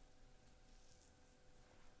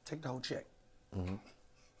 Take the whole check. Mm-hmm.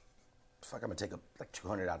 Fuck, I'm gonna take like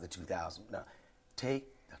 $200 out of the $2,000. No, take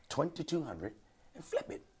the $2,200 and flip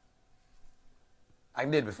it. I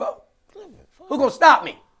did it before. Who gonna stop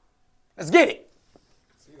me? Let's get it.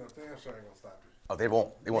 See, damn sure ain't gonna stop you. Oh, they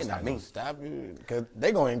won't. They won't stop me. Stop you, because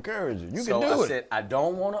they gonna encourage you. You So can do I it. said, I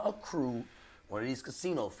don't want to accrue one of these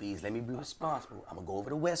casino fees. Let me be responsible. I'm gonna go over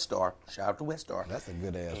to West Star. Shout out to West Star. That's a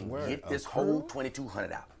good ass word. Get this whole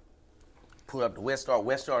 $2,200 out. Put up to West Star.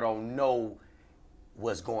 West Star don't know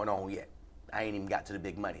what's going on yet. I ain't even got to the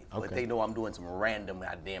big money. But they know I'm doing some random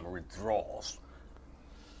goddamn withdrawals.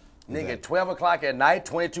 Nigga, at 12 o'clock at night,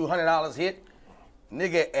 $2,200 hit.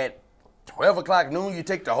 Nigga, at 12 o'clock noon, you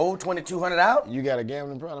take the whole $2,200 out? You got a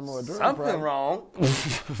gambling problem or a drug Something problem? wrong.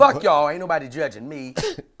 Fuck y'all, ain't nobody judging me.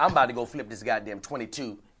 I'm about to go flip this goddamn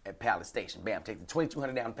 22 at Palace Station. Bam, take the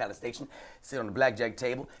 $2,200 down to Palace Station, sit on the blackjack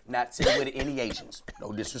table, not sitting with any Asians.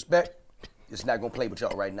 No disrespect. Just not gonna play with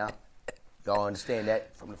y'all right now. Y'all understand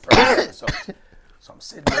that from the first episode. So I'm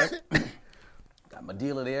sitting there, got my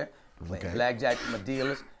dealer there, playing blackjack with my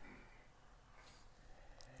dealers.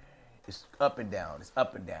 It's up and down, it's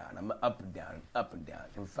up and down. I'm up and down, and up and down.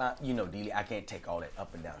 And you know, Dealey, I can't take all that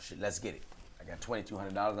up and down shit. Let's get it. I got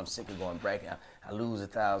 $2,200. I'm sick of going bracket. I lose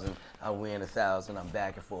 1,000. I win 1,000. I'm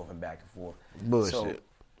back and forth and back and forth. Bullshit. So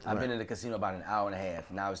I've been in the casino about an hour and a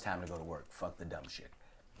half. Now it's time to go to work. Fuck the dumb shit.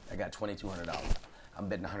 I got $2,200. I'm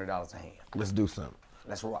betting $100 a hand. Let's do something.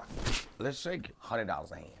 Let's rock. Let's shake it.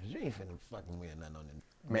 $100 a hand. You ain't finna fucking win nothing on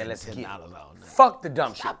it. Man, let's get it. $10 all night. Fuck the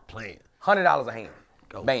dumb Stop shit. playing. $100 a hand.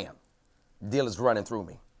 Go. Bam. Dealers running through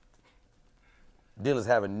me. Dealers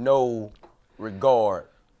having no regard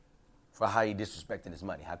for how he disrespecting his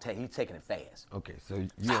money. He's taking it fast. Okay, so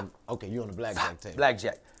you on the blackjack table.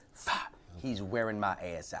 Blackjack. He's wearing my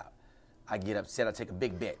ass out. I get upset. I take a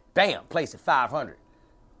big bet. Bam. Place it 500.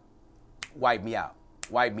 Wipe me out.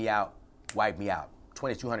 Wipe me out. Wipe me out.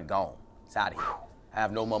 $2,200 gone. It's out of here. I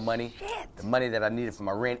have no more money. Shit. The money that I needed for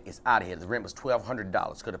my rent is out of here. The rent was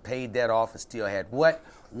 $1,200. Could have paid that off and still had what?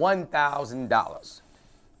 $1,000.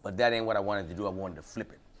 But that ain't what I wanted to do. I wanted to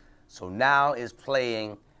flip it. So now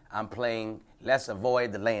I'm playing Let's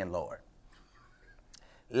Avoid the Landlord.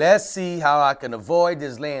 Let's see how I can avoid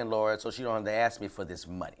this landlord so she don't have to ask me for this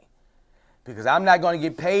money. Because I'm not going to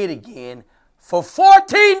get paid again for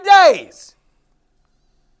 14 days.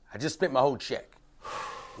 I just spent my whole check.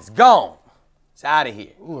 It's gone. It's out of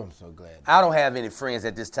here. Ooh, I'm so glad. I don't have any friends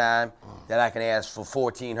at this time that I can ask for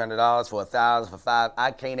 $1,400, for $1,000, for $5,000.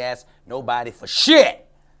 I can't ask nobody for shit.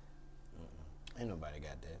 Ain't nobody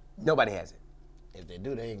got that. Nobody has it. If they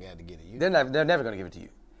do, they ain't got to get it. You. They're never going to give it to you.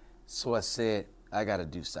 So I said, I got to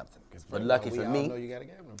do something. But lucky for me, know you got a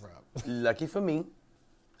gambling problem. lucky for me,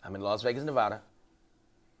 I'm in Las Vegas, Nevada.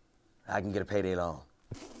 I can get a payday loan.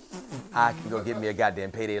 I can go get me a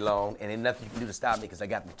goddamn payday loan, and ain't nothing you can do to stop me because I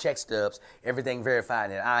got the check stubs, everything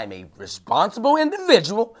verified that I'm a responsible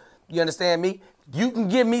individual. You understand me? You can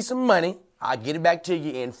give me some money. I'll get it back to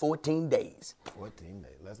you in 14 days. 14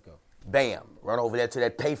 days. Let's go. Bam. Run over there to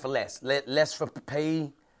that pay for less. Less for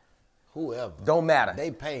pay. Whoever. Don't matter.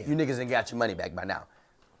 They paying. You niggas ain't got your money back by now.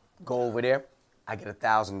 Go over there. I get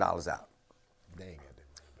 $1,000 out. They ain't got that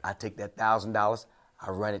money back. I take that $1,000. I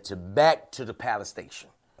run it back to the Palace Station.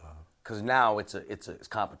 Because now it's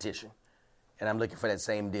competition. And I'm looking for that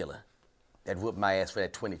same dealer that whooped my ass for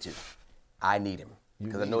that 22. I need him.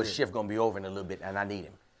 Because I know his shift going to be over in a little bit, and I need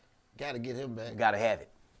him. Got to get him back. Got to have it.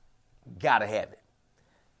 Got to have it.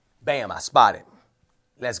 Bam, I spot him.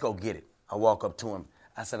 Let's go get it. I walk up to him.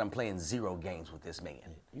 I said, I'm playing 0 games with this man.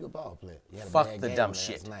 You a ball player. You had a Fuck bad the game dumb last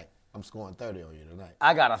shit. Night. I'm scoring 30 on you tonight.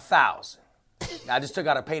 I got 1,000. I just took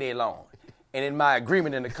out a payday loan. And in my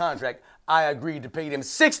agreement in the contract, I agreed to pay them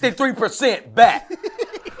 63% back.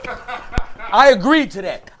 I agreed to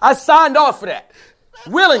that. I signed off for that.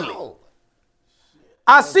 Willingly.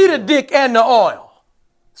 I see the dick and the oil.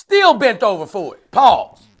 Still bent over for it.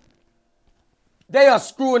 Pause. They are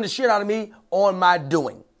screwing the shit out of me on my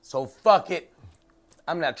doing. So fuck it.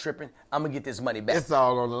 I'm not tripping. I'm going to get this money back. It's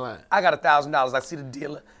all on the line. I got $1,000. I see the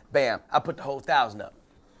dealer. Bam. I put the whole 1,000 up.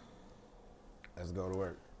 Let's go to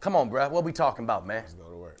work. Come on, bruh. What we talking about, man? Let's go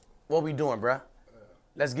to work. What we doing, bruh?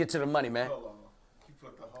 Let's get to the money, man. Hold on. He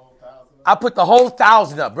flipped the I put the whole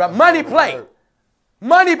 1,000 up, bro. Money play.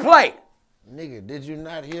 Money play. Nigga, did you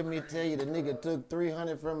not hear me tell you the nigga took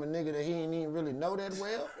 300 from a nigga that he ain't even really know that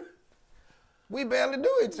well? We barely do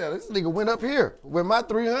each other. This nigga went up here with my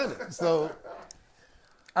 300. So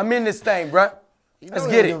I'm in this thing, bro. Let's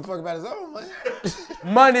he get don't it. give a fuck about his own money.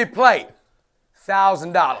 Money play.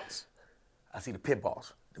 $1,000. I see the pit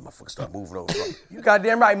balls. The motherfucker start moving over. Bro. You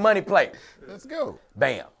goddamn right, money play. Let's go.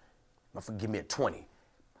 Bam. Motherfucker give me a 20.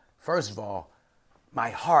 First of all, my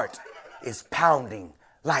heart is pounding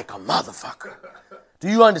like a motherfucker. Do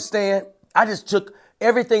you understand? I just took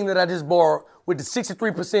everything that I just borrowed with the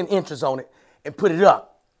 63% interest on it and put it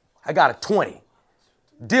up. I got a 20.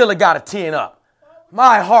 Dealer got a 10 up.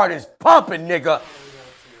 My heart is pumping, nigga.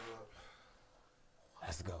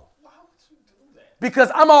 Let's go.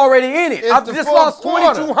 Because I'm already in it. I just lost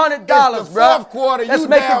 $2,200, bro. It's the fourth quarter, Let's you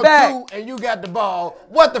make down it back. 2 and you got the ball.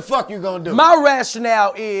 What the fuck you gonna do? My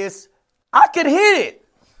rationale is I could hit it.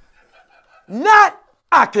 Not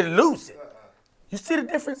I could lose it. You see the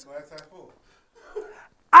difference?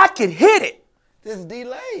 I could hit it. This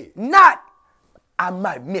delayed. Not I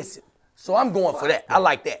might miss it. So I'm going for that. I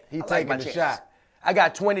like that. He I like taking my the chances. shot. I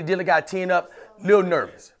got 20, dealer got 10 up, little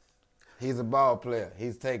nervous. He's a ball player.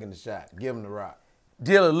 He's taking the shot. Give him the rock.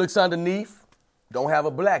 Dealer looks underneath, don't have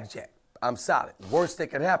a blackjack. I'm solid. Worst that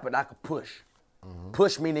could happen, I could push.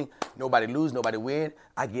 Push meaning nobody lose, nobody win.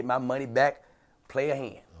 I get my money back, play a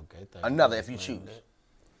hand. Okay, thank Another you. if you choose.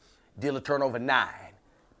 Dealer turnover 9.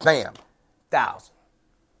 Bam, 1,000.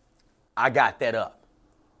 I got that up.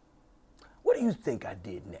 What do you think I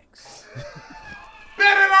did next?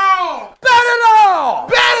 Bet it all! Bet it all!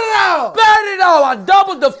 Bet it all! Bet it all! I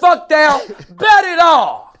doubled the fuck down. Bet it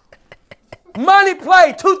all. Money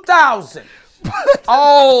play 2,000.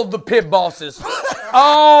 All the pit bosses,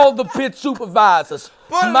 all the pit supervisors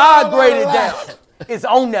migrated down. It's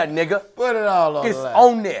on there, nigga. Put it all on It's the line.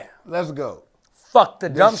 on there. Let's go. Fuck the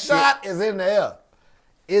The dumb shit. shot is in the air.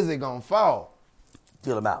 Is it gonna fall?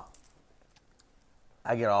 Deal him out.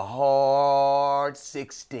 I get a hard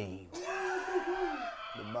 16.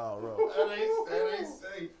 The ball rolls. That ain't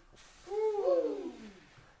safe.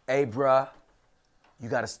 Hey, bruh, you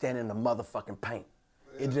gotta stand in the motherfucking paint.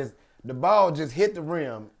 The ball just hit the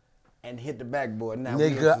rim and hit the backboard. Now we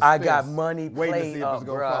in Nigga, I suspense, got money waiting to play see if up, it's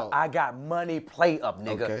gonna bruh. fall. I got money play up,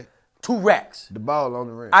 nigga. Okay. 2 racks. The ball on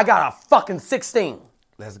the rim. I got a fucking 16.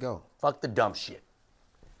 Let's go. Fuck the dumb shit.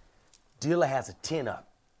 Dealer has a 10 up.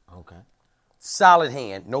 Okay. Solid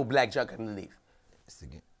hand, no blackjack underneath. It's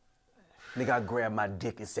again. Nigga, I grabbed my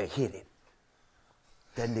dick and said, hit it.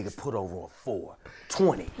 That nigga put over a 4.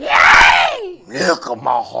 20. Yay! Nigga,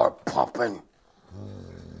 my heart pumping.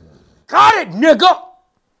 Got it, nigga!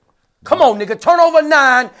 Come on, nigga, turn over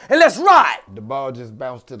 9 and let's ride. The ball just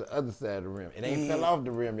bounced to the other side of the rim. It ain't fell off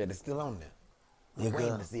the rim yet. It's still on there. I'm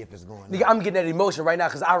waiting to see if it's going Nigga, I'm getting that emotion right now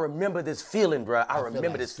because I remember this feeling, bro. I feel remember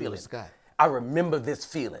like this Stuart feeling. Scott. I remember this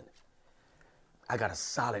feeling. I got a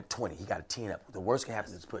solid 20. He got a 10 up. The worst can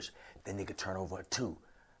happen is push. That nigga turn over a 2.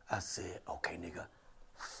 I said, okay, nigga,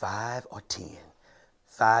 5 or 10.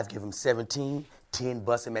 5, give him 17. 10,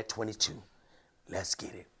 bust him at 22. Let's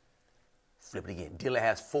get it. Flip it again. Dealer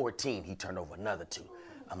has 14. He turned over another 2.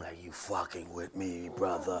 I'm like, you fucking with me,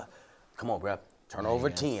 brother. Come on, bro. Turn over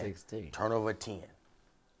got 10. 16. Turn over 10.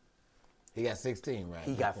 He got 16, right?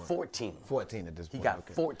 He got 14. 14 at this point. He got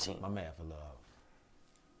okay. 14. My math a little off.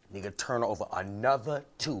 Nigga, turn over another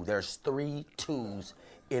 2. There's 3 2s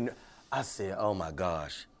in. I said, oh my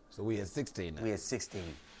gosh. So we at 16 now. We at 16.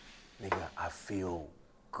 Nigga, I feel.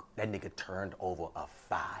 That nigga turned over a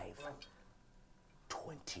 5.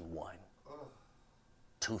 21.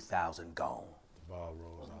 2,000 gone. The ball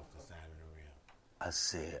rolls off the side of the rim. I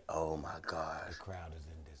said, oh my gosh. The crowd is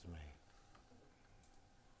in dismay.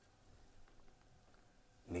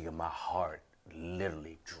 Nigga, my heart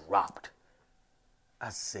literally dropped. I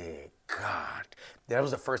said, God. That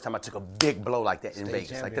was the first time I took a big blow like that in State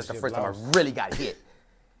Vegas. Like, that's the championship first time loss. I really got hit.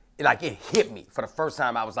 It hit me. For the first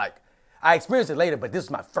time, I was like, I experienced it later, but this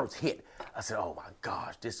is my first hit. I said, oh my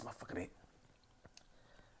gosh, this is my fucking hit.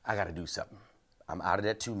 I got to do something. I'm out of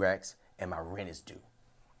that 2 racks, and my rent is due.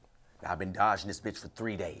 Now, I've been dodging this bitch for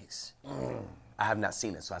 3 days. I have not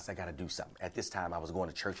seen it, so I said, I got to do something. At this time, I was going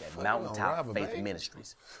to church at Mountaintop rob a Faith bank?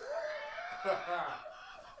 Ministries. Oh,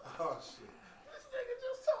 shit. This nigga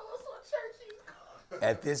just told us what church he's going.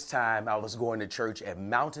 At this time, I was going to church at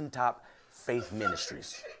Mountaintop Faith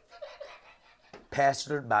Ministries,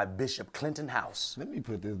 pastored by Bishop Clinton House. Let me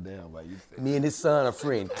put this down while you say Me and his son are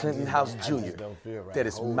friends, Clinton House Jr. don't feel right That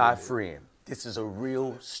is holding my it. friend. This is a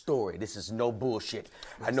real story. This is no bullshit.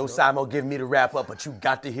 I know Simo giving me the wrap up, but you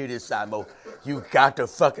got to hear this, Simo. You got to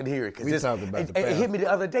fucking hear it. We talking about the it hit me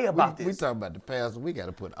the other day about this. We talking about the past. We got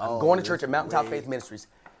to put all I'm going to church at Mountaintop Faith Ministries.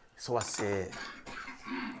 So I said,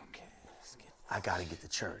 okay, I got to get to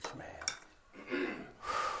church, man.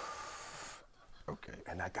 Okay.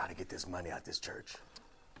 And I got to get this money out this church.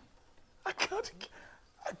 I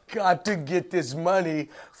got to get this money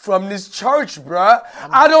from this church, bruh.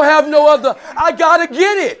 I don't have no other. I got to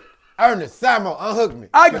get it. Ernest, Simon, unhook me.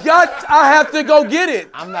 I have to go get it.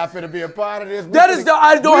 I'm not finna be a part of this.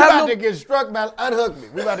 I don't have no. We about to get struck by, unhook me.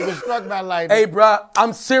 We about to get struck by lightning. Hey, bruh,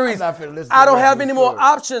 I'm serious. I'm not finna listen I to don't the have rest any of the more story.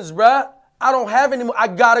 options, bruh. I don't have any more. I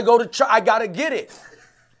got to go to church. I got to get it.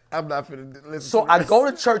 I'm not finna listen So to the I rest. go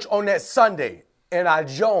to church on that Sunday, and I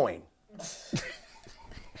join.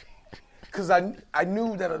 Because I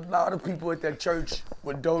knew that a lot of people at that church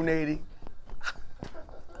were donating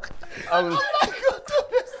a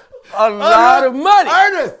lot of money.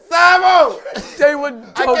 Ernest, Simon! They were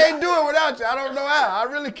I can't do it without you. I don't know how. I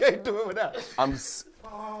really can't do it without you.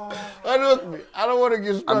 Unhook me. I don't want to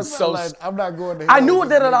get struck by lightning. I'm not going to hell. I knew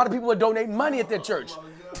that a lot of people were donating money at that church.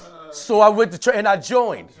 So I went to church and I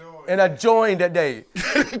joined. And I joined that day.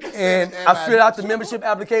 And I filled out the membership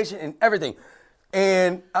application and everything.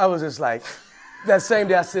 And I was just like, that same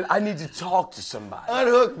day I said, I need to talk to somebody.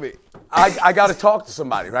 Unhook me. I got to talk to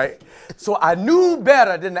somebody, right? So I knew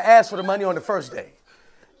better than to ask for the money on the first day.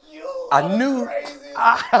 I knew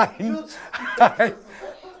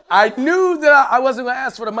that I wasn't going to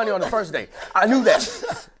ask for the money on the first day. I knew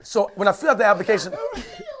that. So when I filled out the application,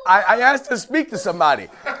 I asked to speak to somebody.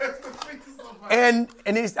 And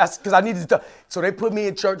because I needed to talk. So they put me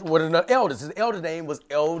in church with an elder. His elder name was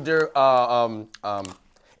Elder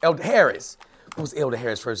Harris. What was Elder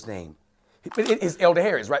Harris' first name? It's Elder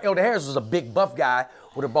Harris, right? Elder Harris was a big buff guy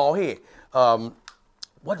with a bald head.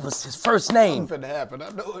 What was his first name? It's finna happen.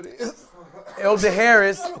 I know it is. Elder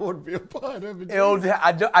Harris. I want to be a part of it. Elder,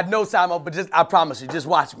 I know Simon, but I promise you, just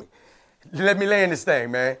watch me. Let me land this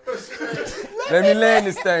thing, man. Let me land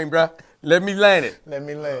this thing, bro. Let me land it. Let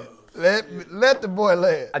me land. Let the boy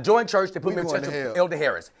land. I joined church. They put me in going church to hell. with Elder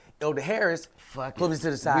Harris. Elder Harris put me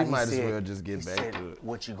to the side. We might He as said- well just get he back said, to it.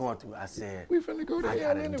 What you going through? I said, We finna go to I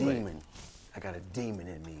hell got a anyway. demon. I got a demon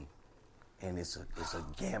in me. And it's a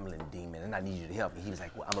gambling demon, and I need you to help me. He was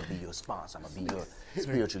like, well, I'm going to be your sponsor. I'm going to be your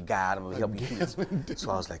spiritual guide. I'm going to help you through this. So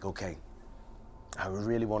I was like, okay. I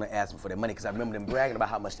really want to ask them for their money because I remember them bragging about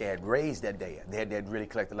how much they had raised that day. They had really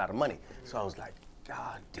collected a lot of money. So I was like,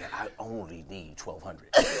 God damn, I only need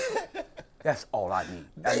 $1,200. That's all I need.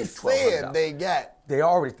 I They need said $1,200.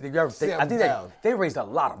 they got. I think they raised a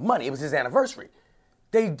lot of money. It was his anniversary.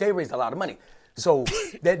 They raised a lot of money. So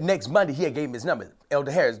that next Monday, he had gave me his number. Elder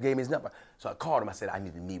Harris gave me his number. So I called him. I said, I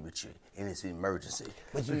need to meet with you, and it's an emergency.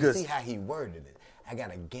 But you Because- see how he worded it. I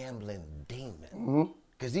got a gambling demon.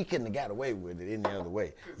 Because he couldn't have got away with it any other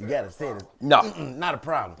way. You got to say it. No. Not a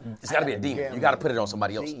problem. It's got to be a demon. You got to put it on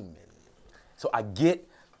somebody else. Demon. So I get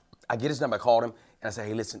his number. I called him, and I said,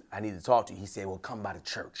 hey, listen, I need to talk to you. He said, well, come by the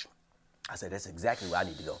church. I said, that's exactly where I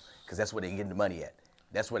need to go because that's where they're getting the money at.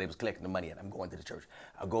 That's where they was collecting the money at. I'm going to the church.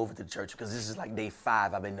 I go over to the church because this is like day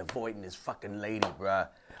 5. I've been avoiding this fucking lady, bruh.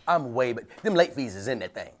 I'm but them late fees is in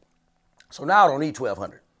that thing. So now I don't need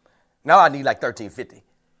 $1,200. Now I need like $1,350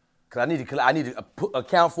 because I need to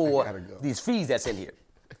account for these fees that's in here,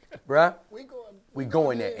 bruh. We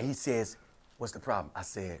going there, and he says, "What's the problem?" I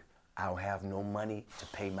said, "I don't have no money to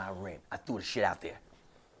pay my rent." I threw the shit out there.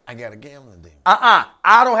 I got a gambling demon.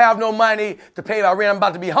 I don't have no money to pay my rent. I'm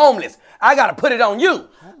about to be homeless. I got to put it on you.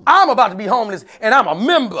 I'm about to be homeless, and I'm a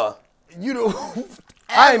member. You know,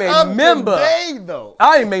 I am a member. Today, though.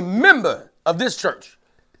 I am a member of this church.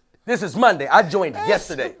 This is Monday. I joined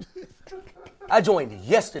yesterday.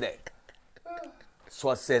 So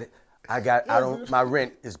I said, my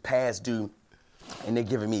rent is past due, and they're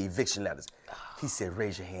giving me eviction letters. He said,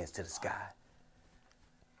 raise your hands to the sky.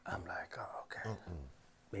 I'm like, oh, okay.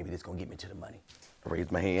 Maybe this gonna get me to the money. I raised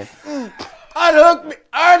my hand. Unhook me,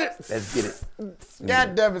 Ernest. Let's get it.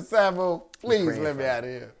 God damn it, Sabo. Please praying let me for out of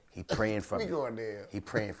here. He praying for me. We going there. He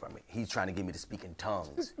praying for me. He's trying to get me to speak in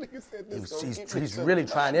tongues. Nigga said this gonna get me He's to really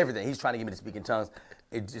the trying everything. He's trying to get me to speak in tongues.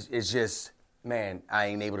 It's just, man, I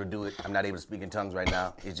ain't able to do it. I'm not able to speak in tongues right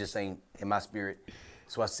now. It just ain't in my spirit.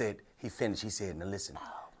 So I said, he finished. He said, now listen,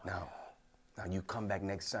 now you come back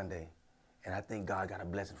next Sunday, and I think God got a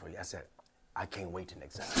blessing for you. I said, I can't wait till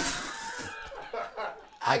next Sunday.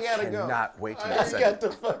 I gotta go. Cannot wait till next I Sunday. got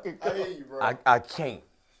to fucking go. I can't.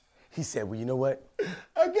 He said, well, you know what?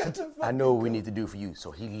 I got to fucking I know what we need to do for you.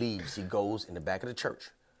 So he leaves. He goes in the back of the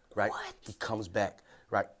church, right? What? He comes back,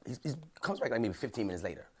 right? He comes back like maybe 15 minutes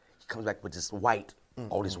later. He comes back with this white,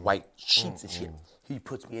 all these white sheets and shit. He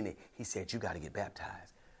puts me in it. He said, you got to get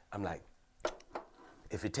baptized. I'm like,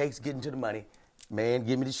 if it takes getting to the money, man,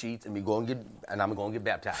 give me the sheets and I'm going to get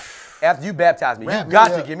baptized. After you baptize me, you got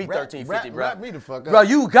to give me $13.50, bro. Wrap me the fuck up. Bro,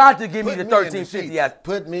 you got to give me the $13.50.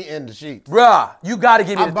 Put me in the sheets. Bruh, you got to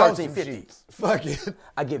give me the $13.50. Fuck it.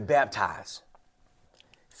 I get baptized.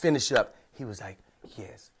 Finish up. He was like,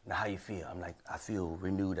 yes. Now how you feel? I'm like, I feel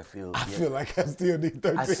renewed. I feel like I still need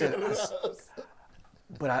 13. I said,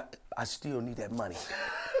 but I still need that money.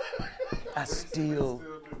 I still need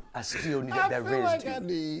that I feel rent. like I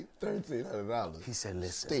need $1,300. He said,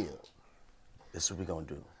 listen. Still. This is what we're going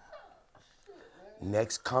to do.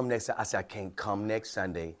 I said, I can't come next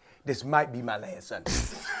Sunday. This might be my last Sunday.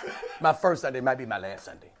 My first Sunday might be my last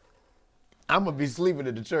Sunday. I'm going to be sleeping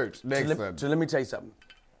at the church next Sunday. So let me tell you something.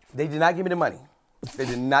 They did not give me the money. They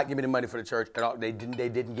did not give me the money for the church at all. They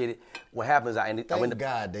didn't get it. What happens is I went to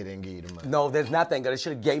God they didn't give you the money. No, there's not thank God. They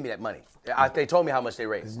should have gave me that money. They told me how much they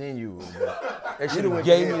raised. Then you They should have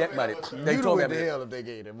gave me that money. They told me what the hell if they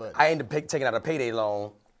gave you that money. I ended up taking out a payday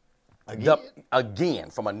loan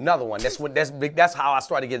again from another one. That's how I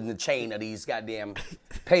started getting the chain of these goddamn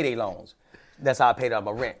payday loans. That's how I paid out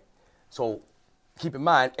my rent. So keep in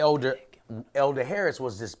mind, Elder Harris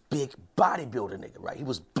was this big bodybuilder nigga, right? He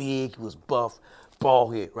was big, he was buff,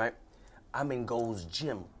 bald head, right? I'm in Gold's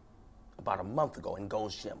Gym about a month ago in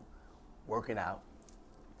Gold's Gym, working out.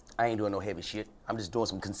 I ain't doing no heavy shit. I'm just doing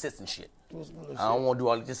some consistent shit. I don't want to do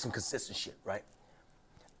all just some consistent shit, right?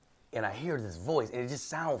 And I hear this voice, and it just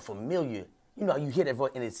sounds familiar. You know, you hear that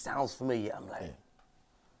voice, and it sounds familiar. I'm like,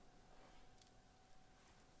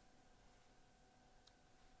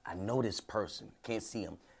 I know this person. Can't see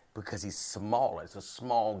him because he's smaller. It's a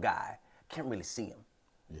small guy. Can't really see him,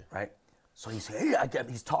 right? So he said, hey,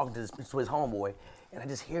 he's talking to his homeboy, and I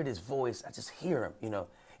just hear this voice. I just hear him, you know,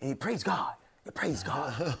 and he praise God. Yeah, praise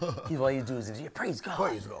God. He's all he do is, yeah, praise God.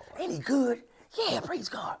 Praise God. Ain't he good? Yeah, praise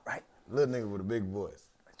God, right? Little nigga with a big voice.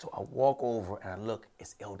 So I walk over and I look,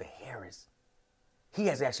 it's Elder Harris. He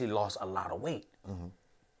has actually lost a lot of weight. Mm-hmm.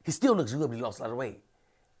 He still looks good, but he lost a lot of weight.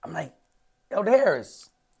 I'm like, Elder Harris.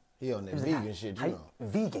 He on that vegan shit, you know.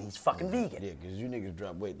 Vegan, he's fucking vegan. Yeah, because you niggas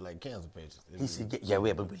drop weight like cancer patients. He said, yeah,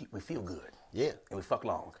 but we feel good. Yeah. And we fuck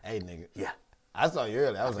long. Hey, nigga. Yeah. I saw you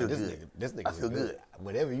earlier. I was like, good. this nigga I feel good.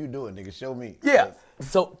 Whatever you doing, nigga, show me. Yeah.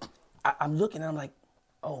 So I'm looking and I'm like,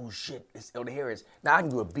 oh shit, it's Elder Harris. Now I can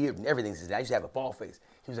do a beard and everything. I used to have a bald face.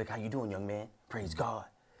 He was like, how you doing, young man? Praise God.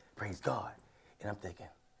 Praise God. And I'm thinking,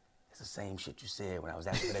 it's the same shit you said when I was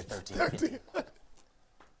after that 1350.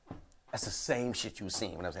 That's the same shit you were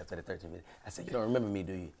seeing when I was after that 1350. I said, you don't remember me,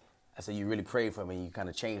 do you? I said, you really prayed for me. You kind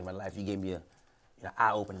of changed my life. You gave me a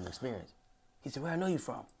eye-opening experience. He said, where I know you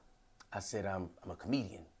from? I said, I'm a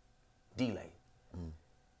comedian, D-Lay.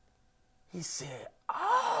 He said,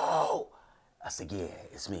 oh. I said, yeah,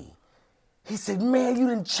 it's me. He said, man, you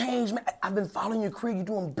done changed, man. I've been following your career. You're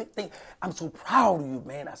doing big things. I'm so proud of you,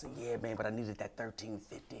 man. I said, yeah, man, but I needed that $13.50.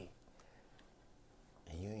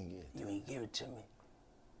 And you ain't get it. You ain't give it to me.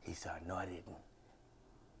 He said, no, I didn't.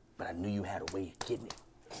 But I knew you had a way of getting it.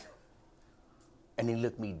 And he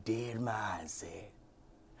looked me dead in my eye and said,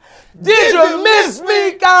 did you miss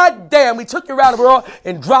me? God damn, we took you around the world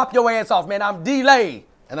and dropped your ass off, man. I'm D-Lay.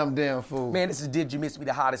 And I'm damn fool. Man, this is Did You Miss Me,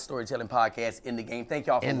 the hottest storytelling podcast in the game. Thank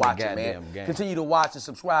y'all for watching, man. Game. Continue to watch and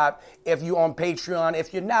subscribe. If you're on Patreon,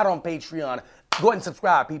 if you're not on Patreon, go ahead and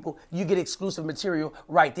subscribe, people. You get exclusive material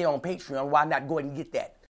right there on Patreon. Why not go ahead and get that?